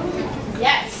sound.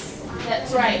 Yes,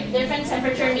 that's right. Different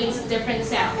temperature means different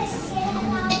sounds.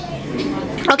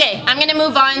 Okay, I'm gonna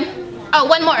move on. Oh,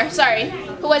 one more. Sorry.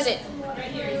 Who was it?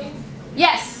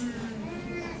 Yes.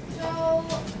 So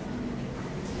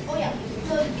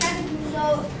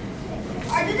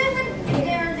are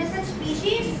there different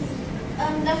species?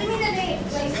 Doesn't mean that they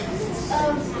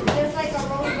there's like a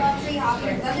rosebud tree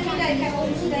hopper. Doesn't mean that it can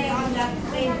only stay on that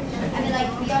same,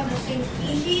 be on the same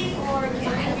species, or it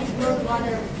can grow to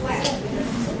other plants.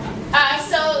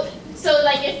 So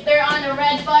like if they're on a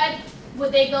red bud,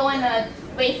 would they go in a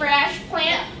wafer ash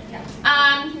plant?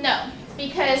 No,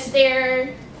 because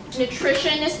their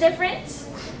nutrition is different.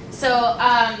 So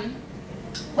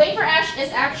wafer ash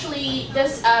is actually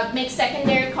does make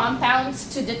secondary compounds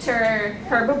to deter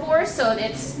herbivores, so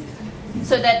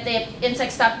that the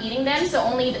insects stop eating them. So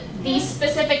only these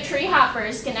specific tree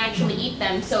hoppers can actually eat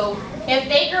them. So if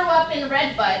they grow up in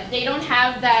redbud, they don't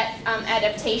have that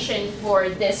adaptation for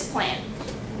this plant.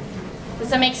 Does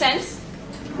that make sense?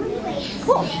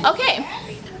 Cool. Okay.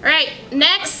 All right.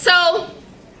 Next. So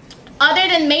other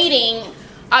than mating,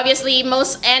 obviously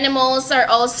most animals are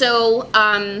also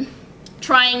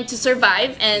trying to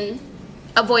survive and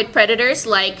avoid predators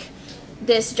like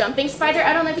this jumping spider.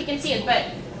 I don't know if you can see it,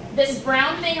 but this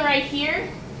brown thing right here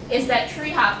is that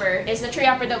tree hopper, is the tree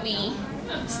hopper that we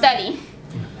study.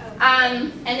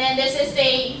 And then this is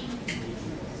a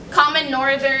common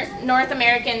North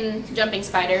American jumping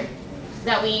spider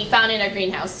that we found in our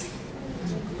greenhouse.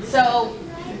 So,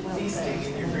 These stay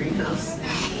in your greenhouse.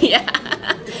 yeah,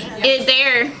 it's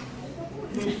there.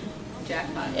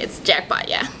 Jackpot. It's jackpot,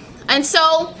 yeah. And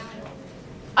so,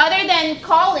 other than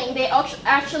calling, they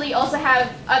actually also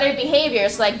have other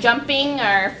behaviors like jumping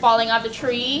or falling off the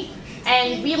tree.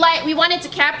 And we wanted to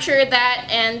capture that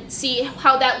and see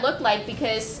how that looked like,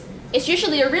 because it's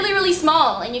usually really, really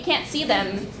small and you can't see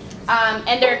them.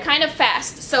 And they're kind of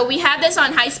fast. So we have this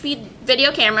on high-speed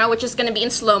video camera, which is going to be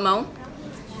in slow-mo.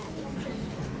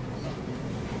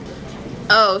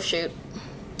 Oh, shoot.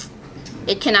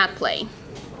 It cannot play.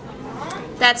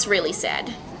 That's really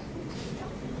sad.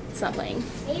 It's not playing.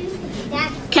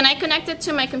 Can I connect it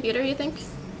to my computer, you think?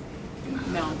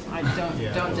 No, I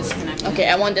don't disconnect. Okay,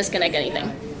 I won't disconnect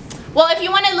anything. Well, if you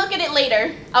want to look at it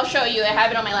later, I'll show you. I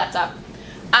have it on my laptop.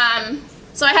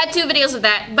 So I had 2 videos of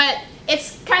that, but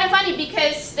it's kind of funny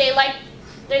because they're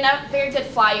not very good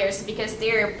flyers because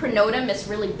their pronotum is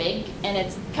really big and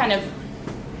it's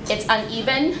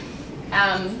uneven.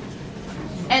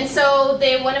 And so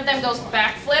one of them goes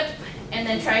backflip and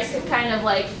then tries to kind of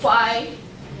like fly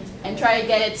and try to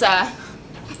get its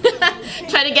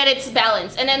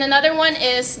balance. And then another one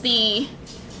is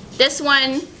this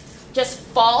one just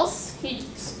falls. He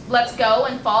lets go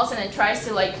and falls and then tries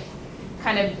to like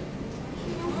kind of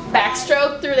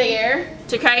backstroke through the air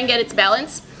to try and get its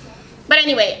balance. But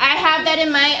anyway, I have that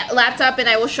in my laptop and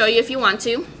I will show you if you want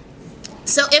to.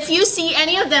 So if you see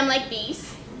any of them like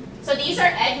these, so these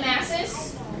are egg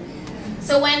masses.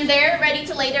 So when they're ready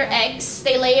to lay their eggs,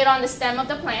 they lay it on the stem of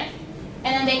the plant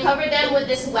and then they cover them with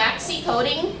this waxy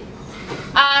coating.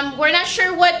 We're not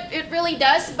sure what it really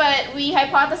does, but we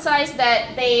hypothesize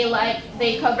that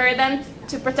they cover them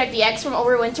to protect the eggs from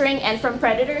overwintering and from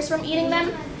predators from eating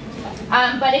them.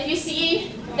 But if you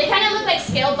see, they kind of look like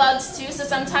scale bugs too, so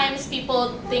sometimes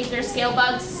people think they're scale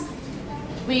bugs.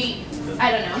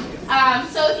 I don't know.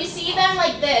 So if you see them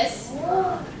like this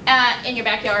in your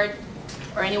backyard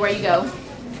or anywhere you go,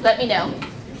 let me know.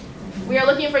 We are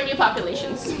looking for new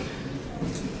populations.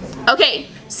 Okay,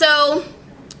 so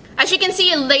as you can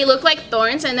see, they look like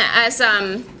thorns, and as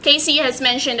Kasey has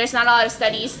mentioned, there's not a lot of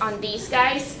studies on these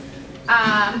guys.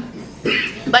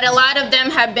 But a lot of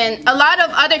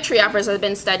other tree hoppers have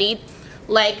been studied,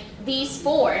 like these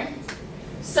 4.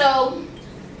 So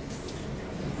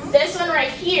this one right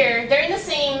here, they're in the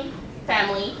same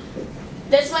family.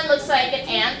 This one looks like an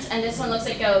ant, and this one looks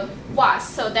like a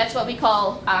wasp. So that's what we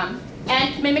call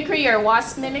ant mimicry or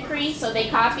wasp mimicry. So they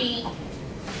copy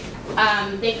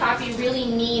really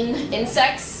mean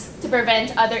insects to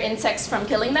prevent other insects from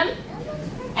killing them.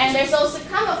 And there's also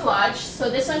camouflage. So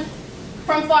this one,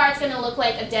 from far, it's going to look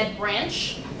like a dead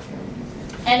branch.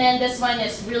 And then this one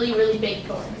is really, really big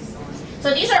thorns.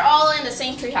 So these are all in the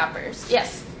same tree hoppers.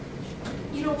 Yes?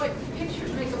 You know what,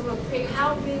 pictures make them look big.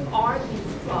 How big are these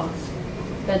bugs?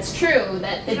 That's true.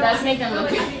 That it does make them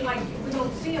look big. I mean, like, we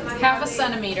don't see them. Half a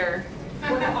centimeter.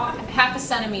 Half a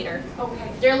centimeter.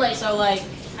 Okay. They're like, So like,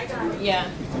 I got it. Yeah.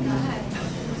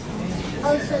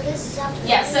 Oh, so this is up.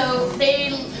 Yeah, so they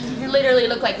literally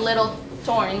look like little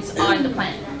thorns on the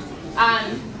plant.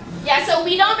 Yeah, so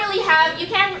we don't really have,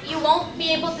 you won't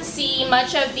be able to see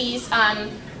much of these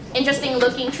interesting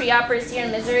looking tree hoppers here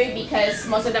in Missouri because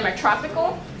most of them are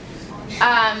tropical.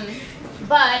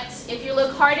 But if you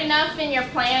look hard enough in your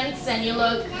plants and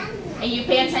you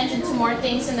pay attention to more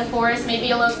things in the forest, maybe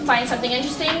you'll find something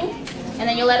interesting and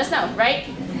then you'll let us know, right?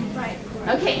 Right.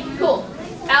 Okay, cool.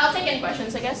 I'll take any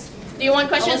questions, I guess. Do you want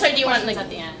questions or do you want like at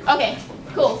the end? Okay,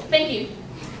 cool. Thank you.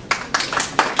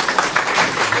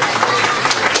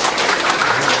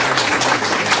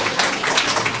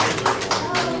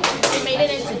 We made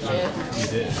it into GIF.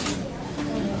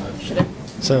 You did.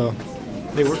 So,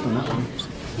 they worked on that one.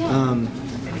 Yeah.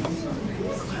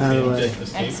 How do I...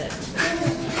 Exit.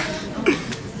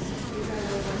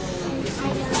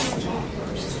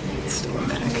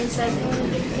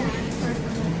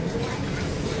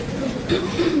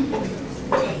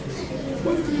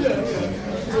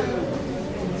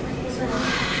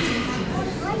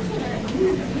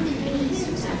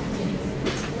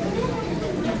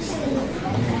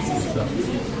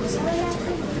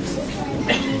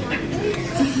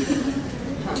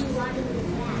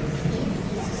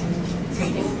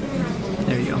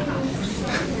 There you go.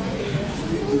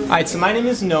 All right, so my name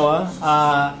is Noah.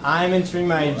 I'm entering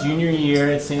my junior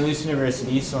year at St. Louis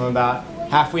University, so I'm about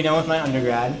halfway done with my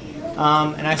undergrad.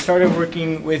 And I started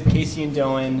working with Kasey and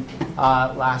Doan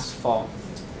last fall.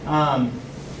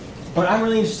 What I'm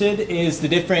really interested in is the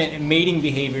different mating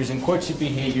behaviors and courtship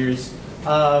behaviors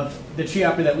of the tree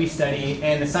hopper that we study,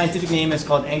 and the scientific name is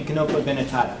called Echinopha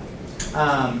venatata.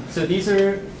 So these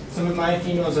are some of my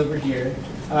females over here.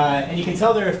 And you can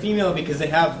tell they're a female because they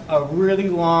have a really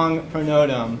long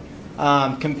pronotum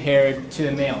compared to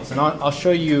the males. And I'll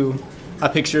show you a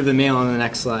picture of the male on the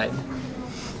next slide.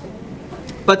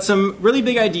 But some really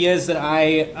big ideas that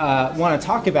I want to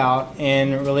talk about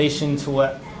in relation to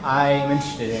what I am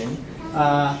interested in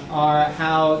are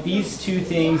how these two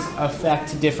things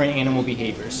affect different animal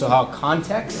behaviors. So how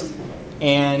context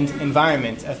and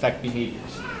environment affect behaviors.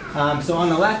 So on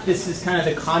the left, this is kind of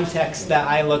the context that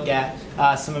I look at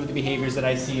some of the behaviors that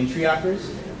I see in tree hoppers.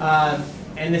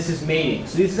 And this is mating.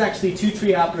 So this is actually two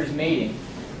tree hoppers mating.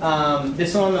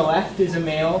 This one on the left is a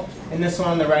male, and this one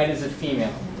on the right is a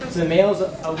female. So the male is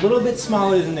a little bit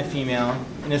smaller than the female,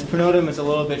 and his pronotum is a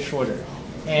little bit shorter.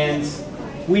 And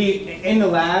in the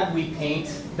lab, we paint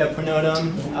the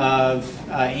pronotum of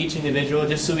each individual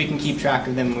just so we can keep track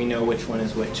of them and we know which one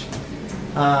is which.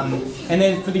 And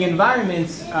then for the environment,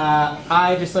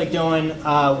 I, just like Dylan,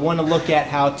 want to look at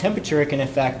how temperature can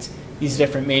affect these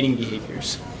different mating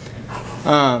behaviors.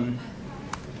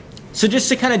 So just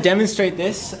to kind of demonstrate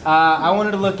this, I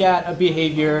wanted to look at a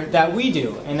behavior that we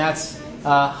do, and that's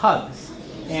hugs.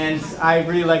 And I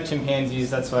really like chimpanzees,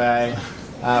 that's why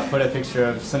I put a picture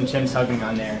of some chimps hugging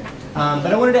on there.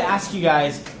 But I wanted to ask you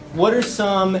guys, what are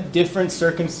some different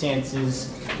circumstances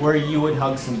where you would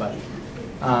hug somebody?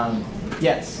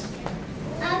 Yes?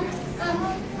 When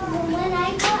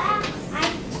I go out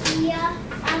IKEA,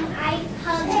 I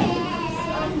hug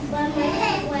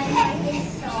when I get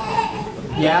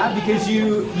soft. Yeah, because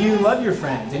you love your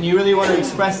friends and you really want to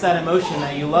express that emotion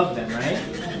that you love them, right?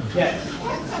 Yes?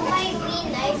 Somebody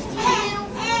being nice to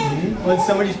you. When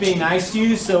somebody's being nice to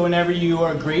you, so whenever you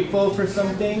are grateful for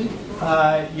something,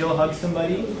 you'll hug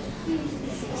somebody.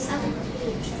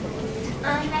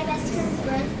 My best friend's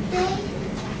birthday.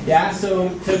 Yeah, so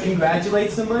to congratulate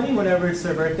somebody whenever it's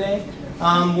their birthday.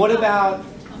 What about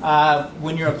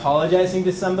when you're apologizing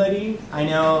to somebody? I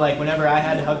know, like, whenever I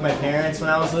had to hug my parents when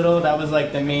I was little, that was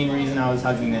like the main reason I was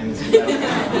hugging them.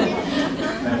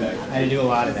 I had to do a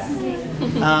lot of that.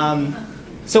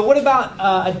 So what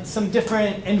about some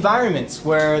different environments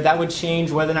where that would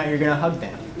change whether or not you're going to hug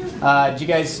them? Do you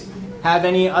guys have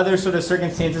any other sort of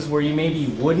circumstances where you maybe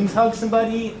wouldn't hug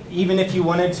somebody, even if you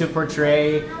wanted to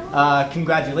portray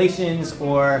congratulations,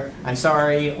 or I'm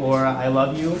sorry, or I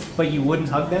love you, but you wouldn't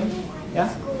hug them? Yeah?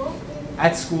 School.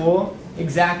 At school?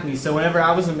 Exactly. So whenever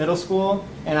I was in middle school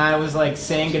and I was like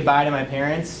saying goodbye to my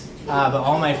parents, but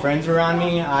all my friends were around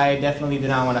me, I definitely did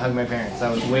not want to hug my parents. I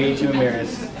was way too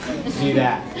embarrassed to do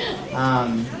that.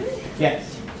 Yes?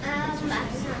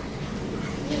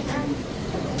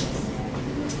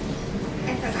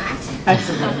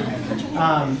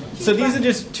 Excellent. So these are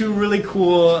just two really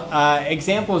cool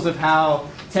examples of how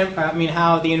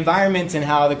the environment and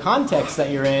how the context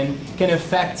that you're in can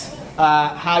affect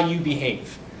how you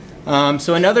behave.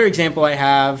 So another example I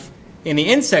have in the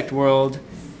insect world,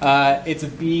 it's a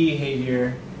bee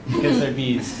behavior because they're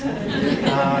bees.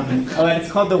 And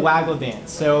it's called the waggle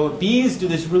dance. So bees do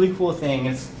this really cool thing.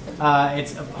 It's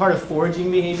a part of foraging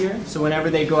behavior. So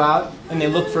whenever they go out and they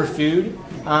look for food,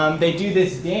 they do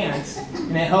this dance,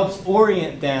 and it helps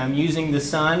orient them using the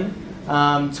sun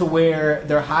to where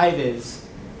their hive is,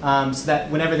 so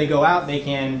that whenever they go out, they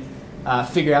can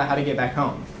figure out how to get back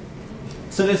home.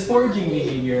 So this foraging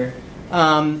behavior,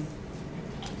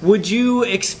 would you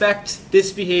expect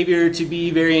this behavior to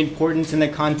be very important in the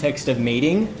context of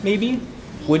mating, maybe?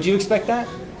 Would you expect that?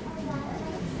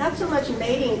 Not so much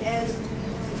mating as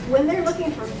when they're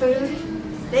looking for food,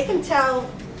 they can tell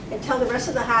the rest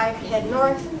of the hive to head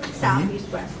north, south, east,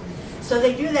 west. So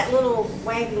they do that little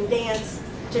wagging dance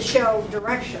to show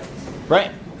direction.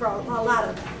 Right. For a lot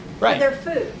of them. Right. For their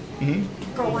food,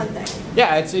 for one thing.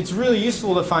 Yeah, it's really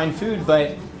useful to find food,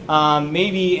 but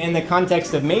maybe in the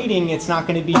context of mating, it's not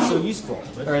going to be so useful,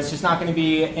 or it's just not going to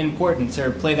be important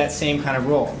or play that same kind of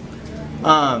role.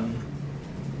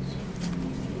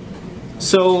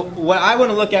 So what I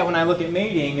want to look at when I look at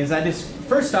mating is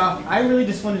first off, I really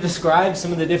just want to describe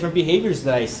some of the different behaviors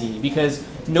that I see, because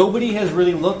nobody has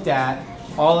really looked at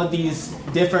all of these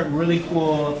different really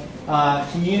cool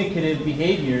communicative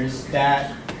behaviors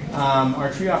that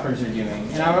our tree hoppers are doing.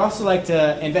 And I would also like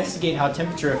to investigate how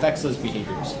temperature affects those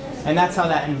behaviors. And that's how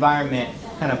that environment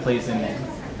kind of plays in there.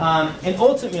 And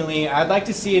ultimately, I'd like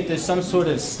to see if there's some sort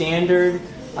of standard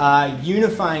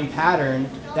unifying pattern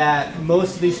that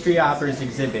most of these tree hoppers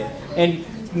exhibit. And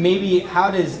maybe how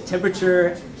does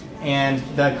temperature and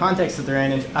the context that they're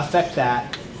in affect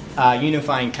that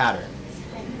unifying pattern.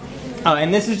 Oh,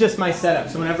 and this is just my setup.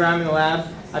 So whenever I'm in the lab,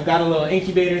 I've got a little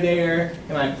incubator there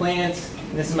and my plants.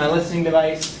 And this is my listening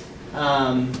device.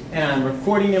 And I'm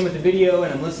recording them with the video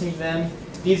and I'm listening to them.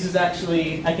 These is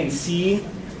actually, I can see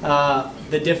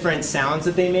the different sounds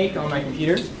that they make on my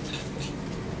computer.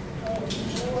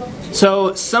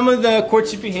 So some of the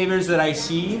courtship behaviors that I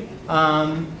see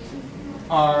are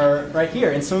are right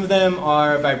here, and some of them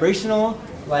are vibrational,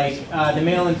 like the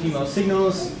male and female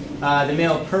signals, the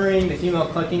male purring, the female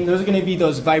clucking. Those are going to be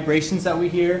those vibrations that we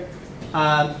hear.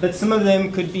 But some of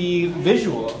them could be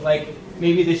visual, like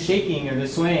maybe the shaking or the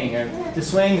swaying. Or the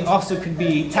swaying also could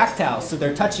be tactile, so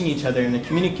they're touching each other and they're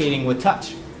communicating with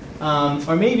touch.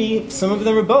 Or maybe some of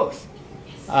them are both.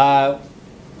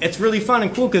 It's really fun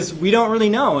and cool because we don't really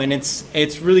know, and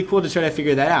it's really cool to try to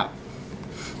figure that out.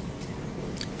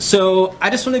 So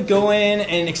I just want to go in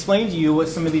and explain to you what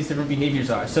some of these different behaviors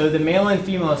are. So the male and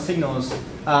female signals,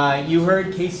 you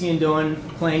heard Kasey and Dylan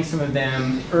playing some of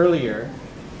them earlier.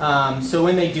 So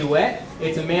when they duet,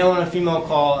 it's a male and a female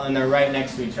call, and they're right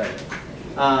next to each other.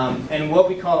 And what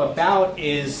we call a bout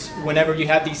is whenever you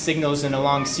have these signals in a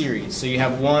long series. So you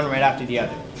have one right after the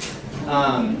other.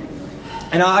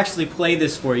 And I'll actually play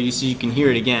this for you so you can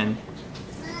hear it again.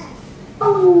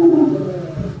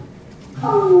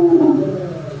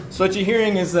 So what you're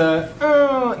hearing is the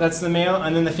that's the male,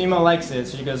 and then the female likes it,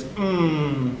 so she goes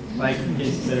like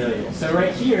Kasey said earlier. So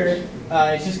right here,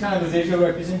 it's just kind of a visual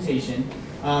representation.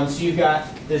 So you've got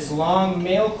this long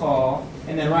male call,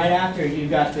 and then right after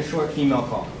you've got the short female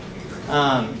call.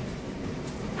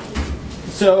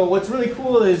 So what's really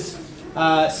cool is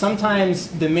sometimes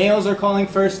the males are calling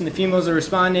first and the females are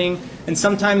responding, and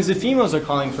sometimes the females are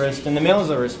calling first and the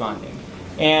males are responding.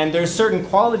 And there's certain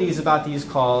qualities about these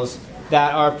calls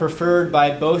that are preferred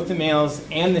by both the males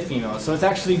and the females. So it's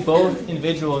actually both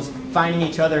individuals finding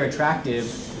each other attractive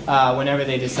whenever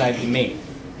they decide to mate.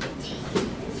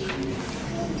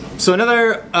 So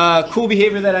another cool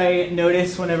behavior that I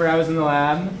noticed whenever I was in the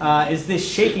lab is this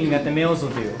shaking that the males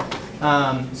will do.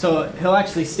 So he'll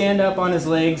actually stand up on his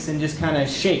legs and just kind of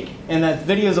shake. And that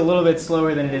video is a little bit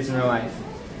slower than it is in real life.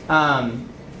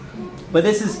 But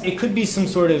it could be some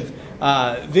sort of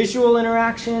visual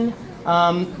interaction,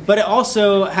 but it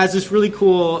also has this really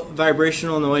cool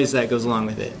vibrational noise that goes along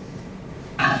with it.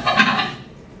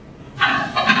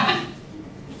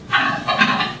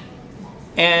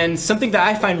 And something that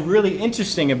I find really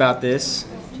interesting about this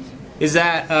is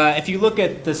that if you look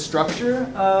at the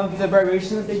structure of the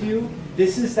vibration that they do,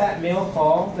 this is that male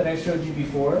call that I showed you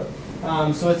before.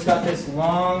 So it's got this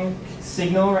long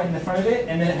signal right in the front of it,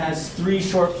 and then it has 3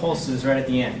 short pulses right at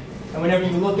the end. And whenever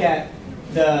you look at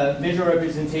the visual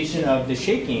representation of the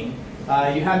shaking,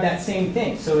 you have that same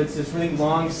thing. So it's this really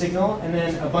long signal and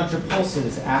then a bunch of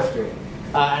pulses after it.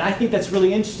 And I think that's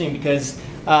really interesting because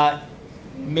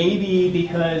maybe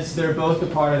because they're both a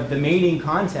part of the mating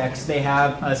context, they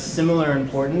have a similar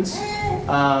importance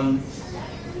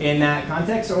in that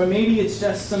context, or maybe it's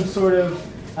just some sort of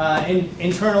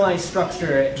internalized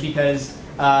structure because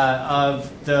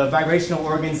of the vibrational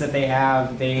organs that they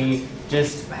have. They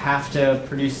just have to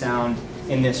produce sound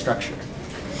in this structure.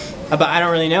 But I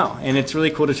don't really know, and it's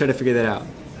really cool to try to figure that out.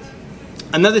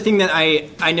 Another thing that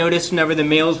I noticed whenever the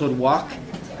males would walk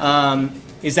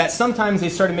is that sometimes they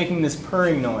started making this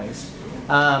purring noise.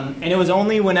 And it was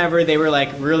only whenever they were like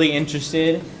really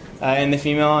interested in the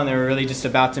female and they were really just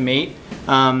about to mate.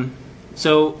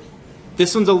 So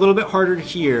this one's a little bit harder to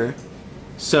hear.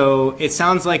 So it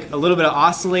sounds like a little bit of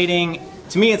oscillating.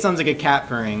 To me it sounds like a cat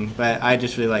purring, but I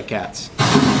just really like cats.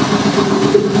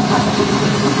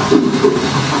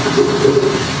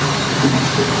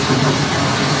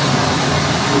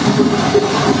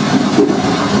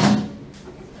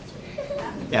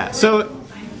 Yeah, so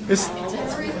this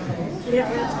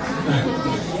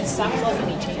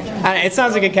it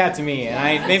sounds like a cat to me,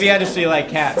 and maybe I just really like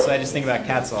cats, so I just think about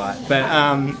cats a lot.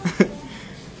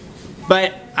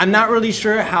 But I'm not really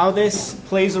sure how this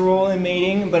plays a role in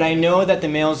mating, but I know that the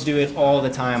males do it all the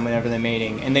time whenever they're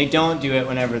mating, and they don't do it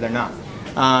whenever they're not.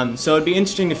 So it'd be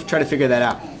interesting to try to figure that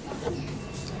out.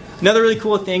 Another really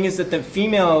cool thing is that the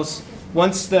females,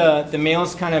 once the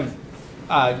males kind of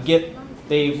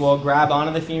they will grab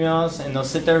onto the females and they'll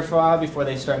sit there for a while before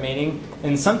they start mating.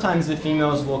 And sometimes the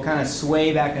females will kind of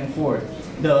sway back and forth.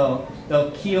 They'll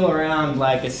keel around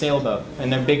like a sailboat,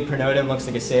 and their big pronotum looks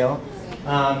like a sail.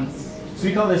 So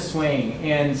we call this swaying,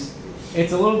 and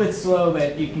it's a little bit slow,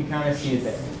 but you can kind of see it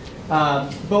there.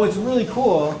 But what's really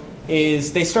cool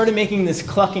is they started making this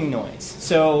clucking noise.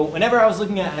 So whenever I was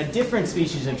looking at a different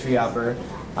species of tree hopper,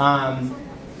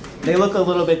 they look a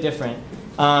little bit different.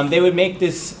 They would make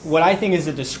this, what I think is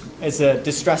a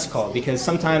distress call, because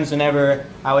sometimes whenever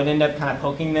I would end up kind of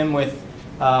poking them with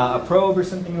a probe or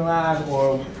something in the lab,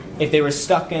 or if they were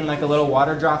stuck in like a little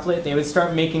water droplet, they would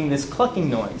start making this clucking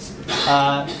noise.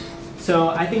 So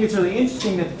I think it's really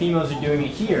interesting that the females are doing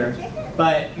it here,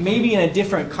 but maybe in a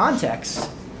different context,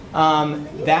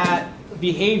 that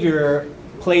behavior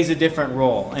plays a different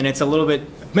role, and it's a little bit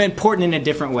important in a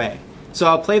different way. So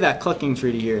I'll play that clucking for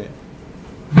you to hear it.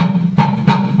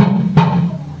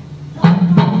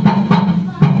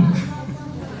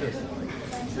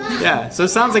 Yeah, so it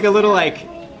sounds like a little like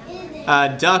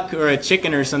a duck or a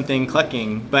chicken or something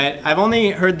clucking, but I've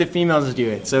only heard the females do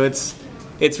it, so it's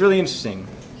really interesting.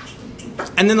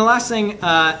 And then the last thing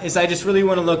is I just really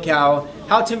want to look how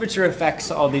temperature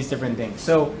affects all these different things.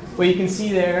 So what you can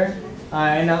see there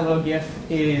in that little GIF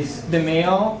is the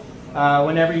male.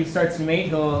 Whenever he starts to mate,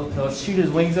 he'll shoot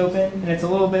his wings open, and it's a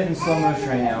little bit in slow motion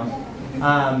right now.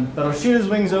 But he'll shoot his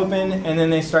wings open, and then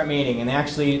they start mating, and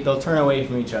they'll turn away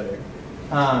from each other.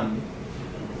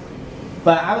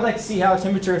 But I would like to see how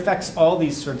temperature affects all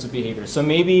these sorts of behaviors. So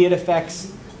maybe it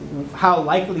affects how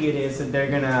likely it is that they're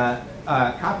going to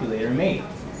copulate or mate.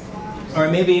 Or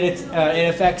maybe it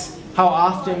affects how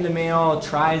often the male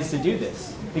tries to do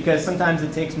this, because sometimes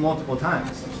it takes multiple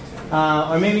times.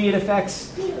 Or maybe it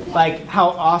affects like how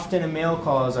often a male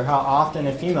calls or how often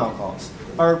a female calls.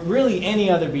 Or really any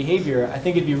other behavior. I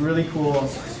think it'd be really cool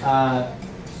to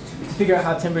figure out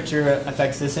how temperature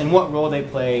affects this and what role they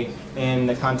play in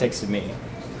the context of mating.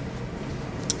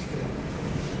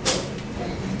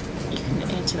 You can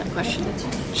answer that question.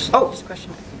 Just a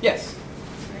question. Yes.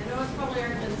 I know it's probably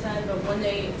already been said, but when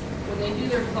they do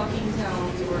their clucking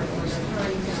sounds or their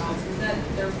purring sounds, is that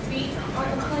their feet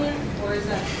on the plant, or is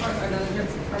that another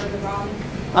different part of the body?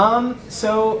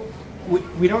 So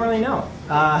we don't really know.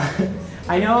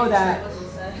 I know that.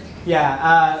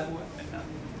 Yeah.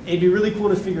 It'd be really cool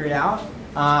to figure it out.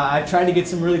 I've tried to get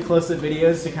some really close-up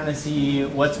videos to kind of see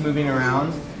what's moving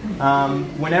around.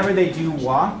 Whenever they do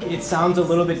walk, it sounds a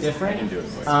little bit different.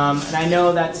 And I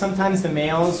know that sometimes the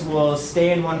males will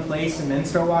stay in one place and then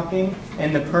start walking,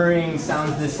 and the purring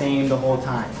sounds the same the whole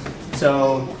time.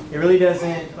 So it really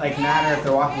doesn't matter if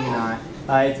they're walking or not.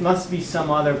 It must be some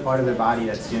other part of their body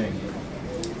that's doing it.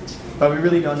 But we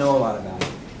really don't know a lot about it.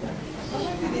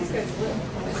 These guys live?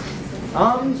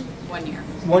 1 year.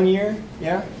 1 year,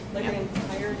 yeah. Like an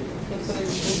entire, so they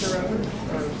winter over?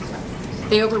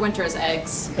 They overwinter as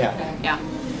eggs. Yeah. Yeah.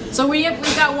 So we've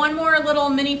got one more little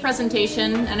mini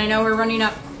presentation, and I know we're running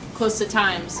up close to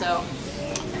time, so.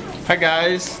 Hi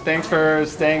guys, thanks for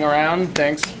staying around.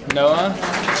 Thanks, Noah.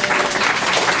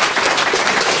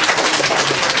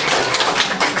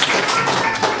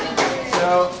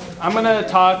 So I'm going to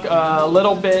talk a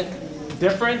little bit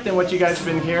different than what you guys have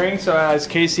been hearing. So as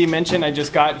Kasey mentioned, I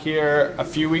just got here a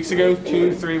few weeks ago,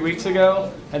 2-3 weeks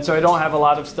ago, and so I don't have a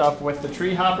lot of stuff with the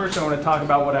tree hoppers. So I want to talk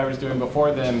about what I was doing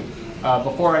before then,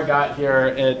 before I got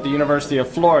here at the University of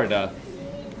Florida.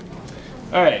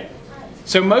 All right.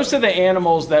 So most of the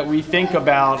animals that we think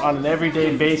about on an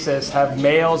everyday basis have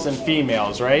males and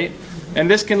females, right? And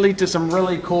this can lead to some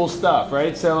really cool stuff,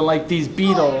 right? So like these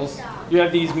beetles, you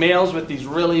have these males with these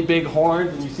really big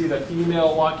horns, and you see the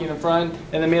female walking in front,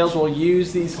 and the males will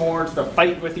use these horns to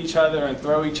fight with each other and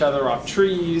throw each other off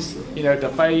trees, to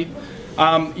fight.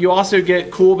 You also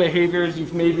get cool behaviors.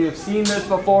 You've maybe have seen this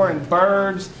before in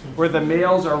birds, where the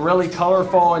males are really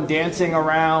colorful and dancing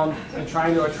around and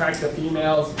trying to attract the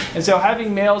females. And so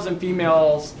having males and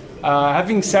females,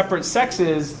 having separate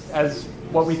sexes, as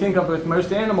what we think of with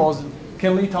most animals,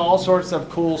 can lead to all sorts of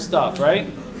cool stuff, right?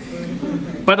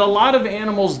 But a lot of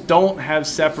animals don't have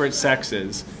separate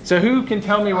sexes. So who can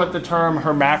tell me what the term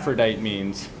hermaphrodite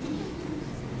means?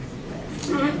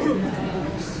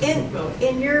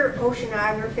 In your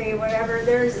oceanography, whatever,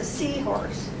 there's a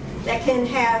seahorse that can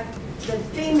have the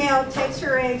female takes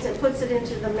her eggs and puts it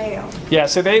into the male. Yeah,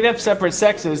 so they have separate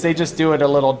sexes. They just do it a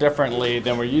little differently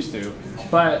than we're used to.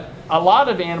 But a lot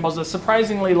of animals, a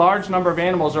surprisingly large number of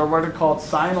animals, are what are called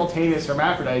simultaneous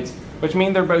hermaphrodites, which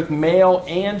mean they're both male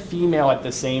and female at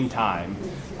the same time.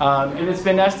 And it's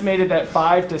been estimated that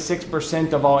 5 to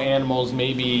 6% of all animals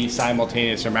may be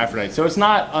simultaneous hermaphrodites. So it's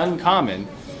not uncommon.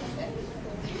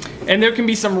 And there can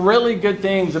be some really good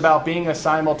things about being a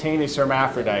simultaneous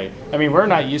hermaphrodite. I mean, we're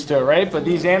not used to it, right? But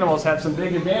these animals have some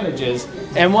big advantages.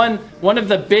 And one of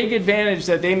the big advantages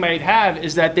that they might have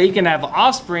is that they can have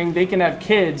offspring, they can have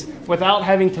kids, without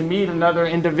having to meet another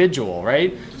individual,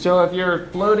 right? So if you're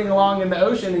floating along in the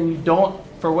ocean and you don't,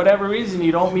 for whatever reason,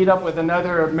 you don't meet up with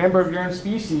another member of your own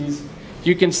species,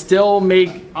 you can still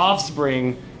make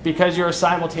offspring because you're a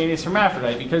simultaneous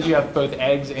hermaphrodite, because you have both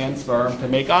eggs and sperm to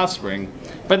make offspring.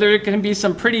 But there can be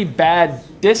some pretty bad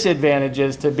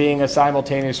disadvantages to being a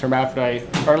simultaneous hermaphrodite,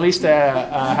 or at least to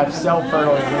have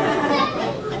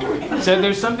self-fertilization. So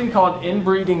there's something called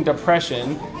inbreeding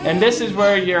depression, and this is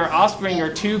where your offspring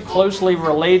are too closely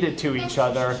related to each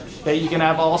other that you can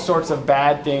have all sorts of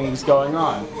bad things going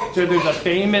on. So there's a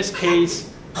famous case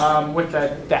with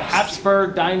the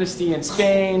Habsburg dynasty in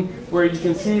Spain, where you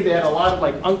can see they had a lot of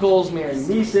like uncles marrying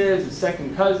nieces,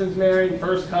 second cousins married,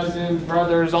 first cousins,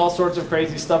 brothers, all sorts of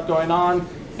crazy stuff going on.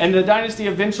 And the dynasty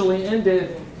eventually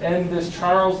ended, and this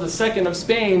Charles II of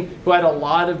Spain, who had a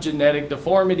lot of genetic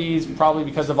deformities, probably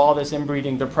because of all this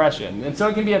inbreeding depression. And so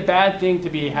it can be a bad thing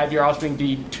to have your offspring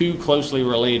be too closely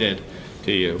related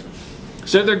to you.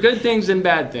 So there are good things and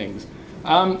bad things.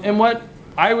 And what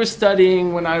I was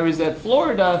studying when I was at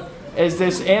Florida is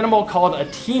this animal called a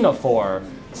ctenophore.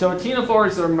 So a ctenophore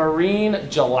is a marine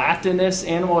gelatinous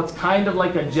animal. It's kind of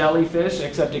like a jellyfish,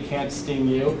 except it can't sting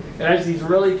you. It has these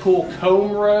really cool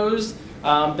comb rows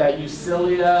that use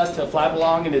cilia to flap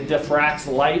along, and it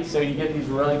diffracts light, so you get these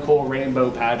really cool rainbow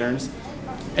patterns.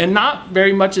 And not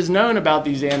very much is known about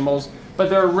these animals, but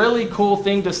they're a really cool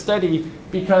thing to study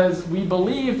because we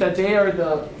believe that they are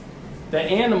the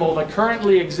animal, the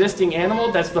currently existing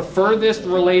animal, that's the furthest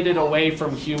related away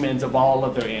from humans of all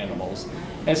other animals.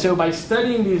 And so by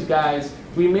studying these guys,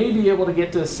 we may be able to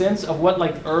get to a sense of what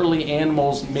like early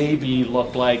animals maybe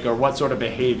looked like or what sort of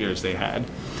behaviors they had.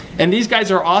 And these guys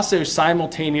are also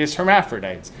simultaneous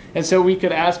hermaphrodites. And so we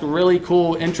could ask really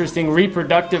cool, interesting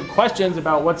reproductive questions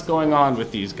about what's going on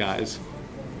with these guys.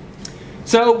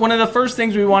 So one of the first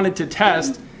things we wanted to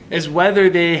test is whether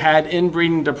they had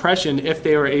inbreeding depression if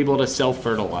they were able to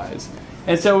self-fertilize.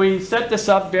 And so we set this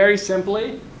up very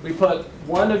simply. We put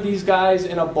one of these guys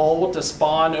in a bowl to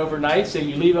spawn overnight. So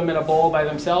you leave them in a bowl by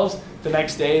themselves. The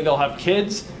next day they'll have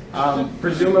kids.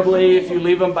 Presumably if you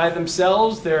leave them by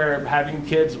themselves, they're having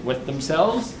kids with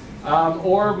themselves.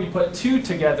 Or we put two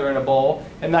together in a bowl.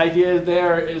 And the idea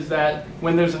there is that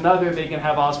when there's another, they can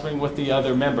have offspring with the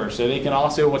other member. So they can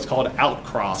also what's called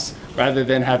outcross rather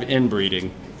than have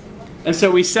inbreeding. And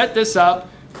so we set this up,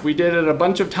 we did it a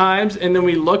bunch of times, and then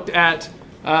we looked at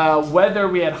whether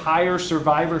we had higher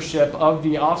survivorship of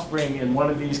the offspring in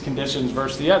one of these conditions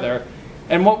versus the other.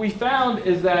 And what we found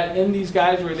is that in these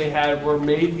guys where they were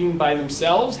mating by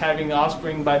themselves, having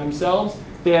offspring by themselves,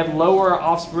 they had lower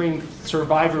offspring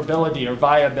survivability or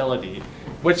viability,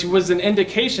 which was an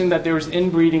indication that there was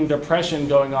inbreeding depression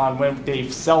going on when they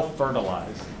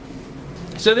self-fertilized.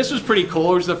 So this was pretty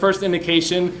cool. It was the first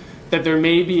indication that there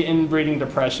may be inbreeding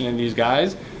depression in these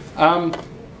guys.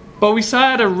 But we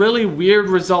saw a really weird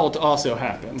result also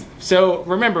happen. So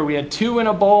remember, we had two in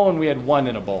a bowl and we had one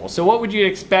in a bowl. So what would you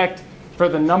expect for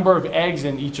the number of eggs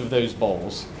in each of those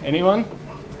bowls? Anyone?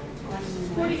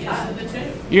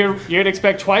 45. You'd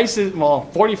expect twice as, well,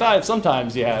 45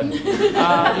 sometimes you had.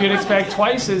 You'd expect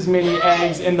twice as many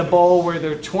eggs in the bowl where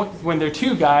when there are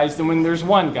two guys than when there's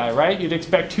one guy, right? You'd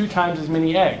expect 2 times as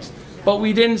many eggs. But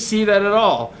we didn't see that at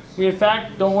all. We in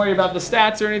fact, don't worry about the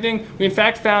stats or anything, we in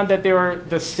fact found that there were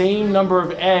the same number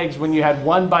of eggs when you had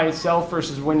one by itself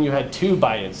versus when you had two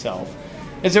by itself.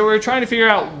 And so we were trying to figure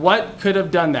out what could have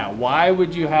done that. Why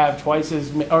would you have twice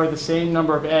as, or the same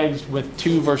number of eggs with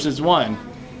 2 versus 1?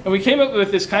 And we came up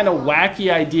with this kind of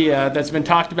wacky idea that's been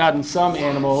talked about in some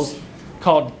animals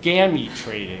called gamete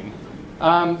trading.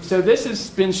 So this has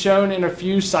been shown in a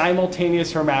few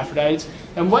simultaneous hermaphrodites.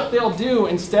 And what they'll do,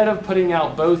 instead of putting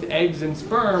out both eggs and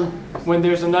sperm, when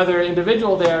there's another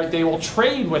individual there, they will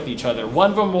trade with each other.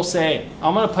 One of them will say,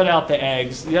 I'm going to put out the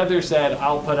eggs. The other said,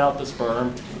 I'll put out the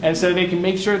sperm. And so they can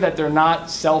make sure that they're not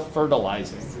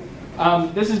self-fertilizing.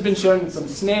 This has been shown in some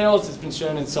snails, it's been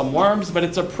shown in some worms, but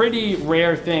it's a pretty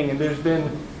rare thing. And there's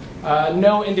been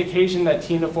no indication that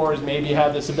ctenophores maybe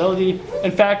have this ability.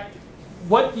 In fact,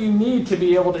 what you need to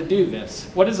be able to do this?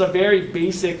 What is a very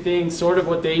basic thing, sort of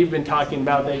what they've been talking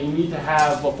about, that you need to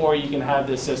have before you can have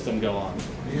this system go on?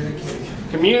 Communication.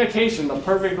 Communication, the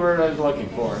perfect word I was looking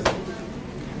for.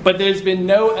 But there's been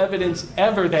no evidence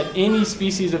ever that any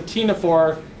species of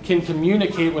ctenophore can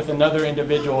communicate with another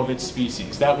individual of its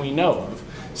species that we know of.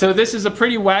 So this is a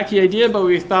pretty wacky idea, but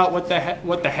we thought, what the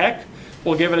heck?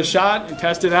 We'll give it a shot and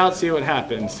test it out, see what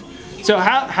happens. So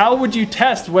how would you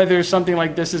test whether something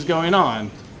like this is going on?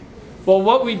 Well,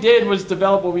 what we did was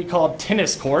develop what we called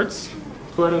tennis courts,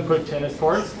 quote unquote tennis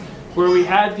courts, where we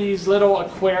had these little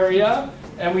aquaria,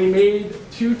 and we made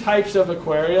 2 types of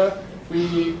aquaria.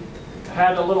 We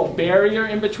had a little barrier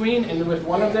in between, and with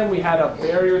one of them we had a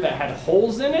barrier that had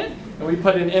holes in it, and we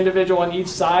put an individual on each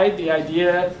side. The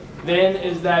idea then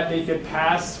is that they could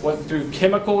pass through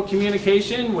chemical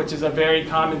communication, which is a very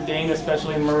common thing,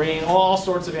 especially in marine. All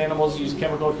sorts of animals use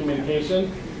chemical communication.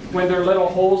 When there are little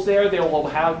holes there, they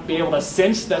will be able to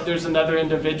sense that there's another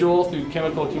individual through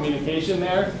chemical communication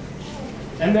there.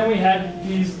 And then we had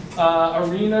these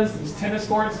arenas, these tennis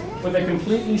courts, with a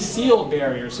completely sealed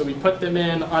barrier. So we put them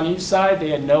in on each side. They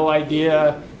had no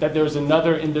idea that there was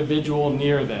another individual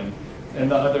near them.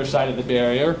 and the other side of the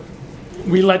barrier.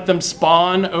 We let them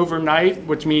spawn overnight,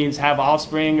 which means have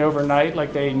offspring overnight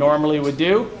like they normally would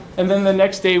do. And then the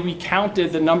next day we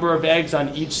counted the number of eggs on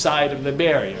each side of the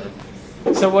barrier.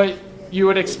 So what you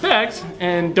would expect,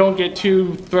 and don't get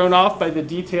too thrown off by the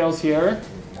details here.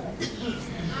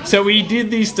 So we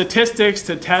did these statistics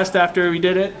to test after we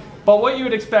did it. But what you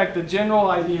would expect, the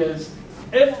general idea is,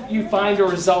 if you find a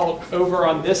result over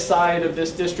on this side of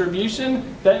this distribution,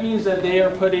 that means that they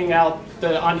are putting out,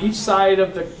 on each side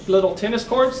of the little tennis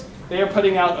courts, they are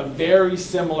putting out a very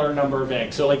similar number of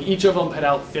eggs. So like each of them put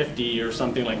out 50 or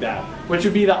something like that, which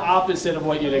would be the opposite of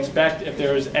what you'd expect if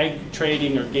there was egg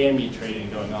trading or gamete trading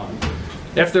going on.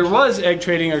 If there was egg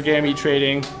trading or gamete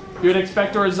trading, you would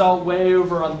expect a result way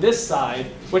over on this side,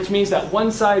 which means that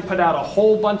one side put out a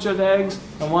whole bunch of eggs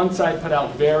and one side put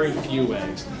out very few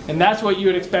eggs. And that's what you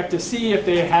would expect to see if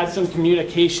they had some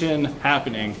communication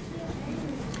happening.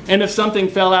 And if something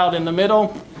fell out in the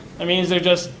middle, that means they're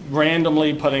just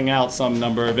randomly putting out some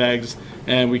number of eggs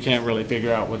and we can't really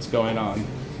figure out what's going on.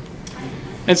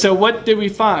 And so what did we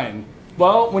find?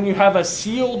 Well, when you have a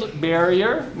sealed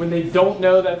barrier, when they don't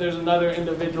know that there's another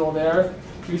individual there,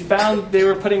 we found they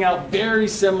were putting out very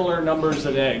similar numbers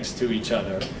of eggs to each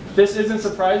other. This isn't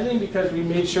surprising because we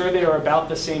made sure they were about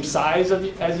the same size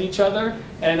as each other,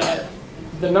 and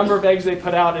the number of eggs they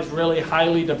put out is really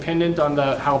highly dependent on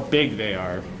how big they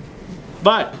are.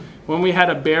 But when we had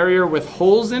a barrier with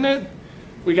holes in it,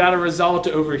 we got a result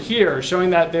over here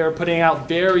showing that they were putting out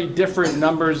very different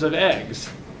numbers of eggs.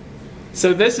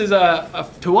 So this is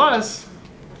to us,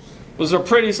 was a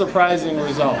pretty surprising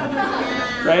result,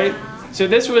 right? So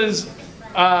this was,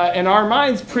 in our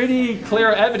minds, pretty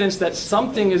clear evidence that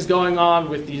something is going on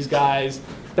with these guys,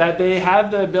 that they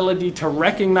have the ability to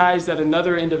recognize that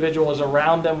another individual is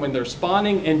around them when they're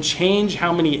spawning and change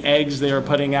how many eggs they are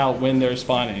putting out when they're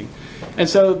spawning. And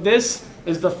so this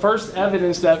is the first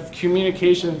evidence that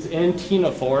communications in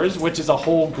ctenophores, which is a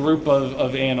whole group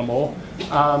of animal,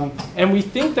 and we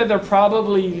think that they're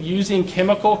probably using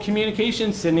chemical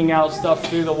communication, sending out stuff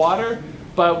through the water,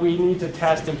 but we need to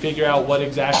test and figure out what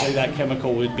exactly that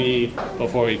chemical would be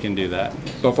before we can do that,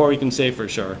 before we can say for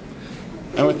sure.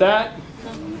 And with that,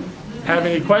 have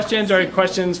any questions or any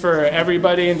questions for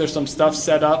everybody? And there's some stuff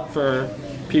set up for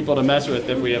people to mess with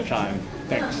if we have time.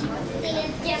 Thanks.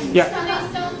 Yeah. So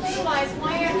they self-fertilize.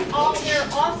 Why aren't all their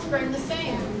offspring the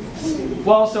same?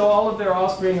 Well, so all of their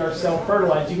offspring are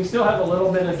self-fertilized. You can still have a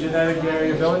little bit of genetic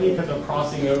variability because of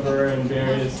crossing over and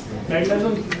various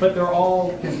mechanisms, but they're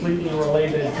all completely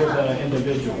related to the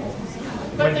individual.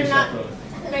 But they're not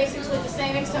basically the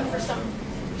same except for some.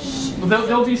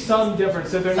 There'll be some difference.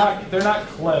 So they're not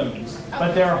clones,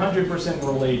 but they're 100%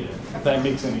 related, if that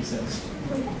makes any sense.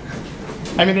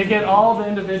 I mean, they get all the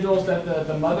individuals that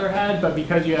the mother had, but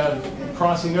because you have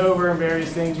crossing over and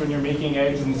various things when you're making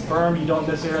eggs and sperm, you don't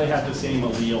necessarily have the same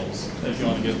alleles, if you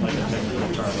want to get like a technical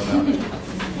term about it.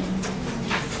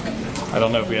 I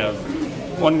don't know if we have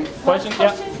one question.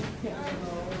 Yeah.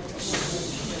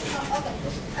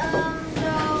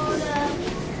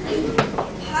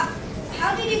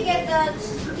 How did you get the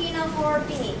ctenophore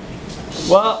thingy?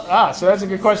 Well, so that's a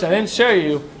good question. I didn't show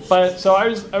you, but so I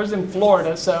was in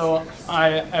Florida, so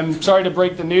I am sorry to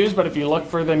break the news, but if you look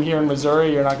for them here in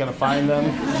Missouri, you're not going to find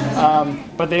them.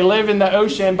 But they live in the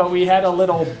ocean, but we had a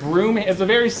little broom. It's a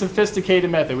very sophisticated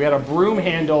method. We had a broom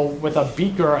handle with a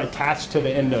beaker attached to the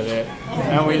end of it,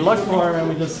 and we looked for them and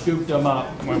we just scooped them up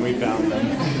when we found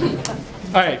them.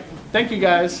 All right, thank you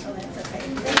guys.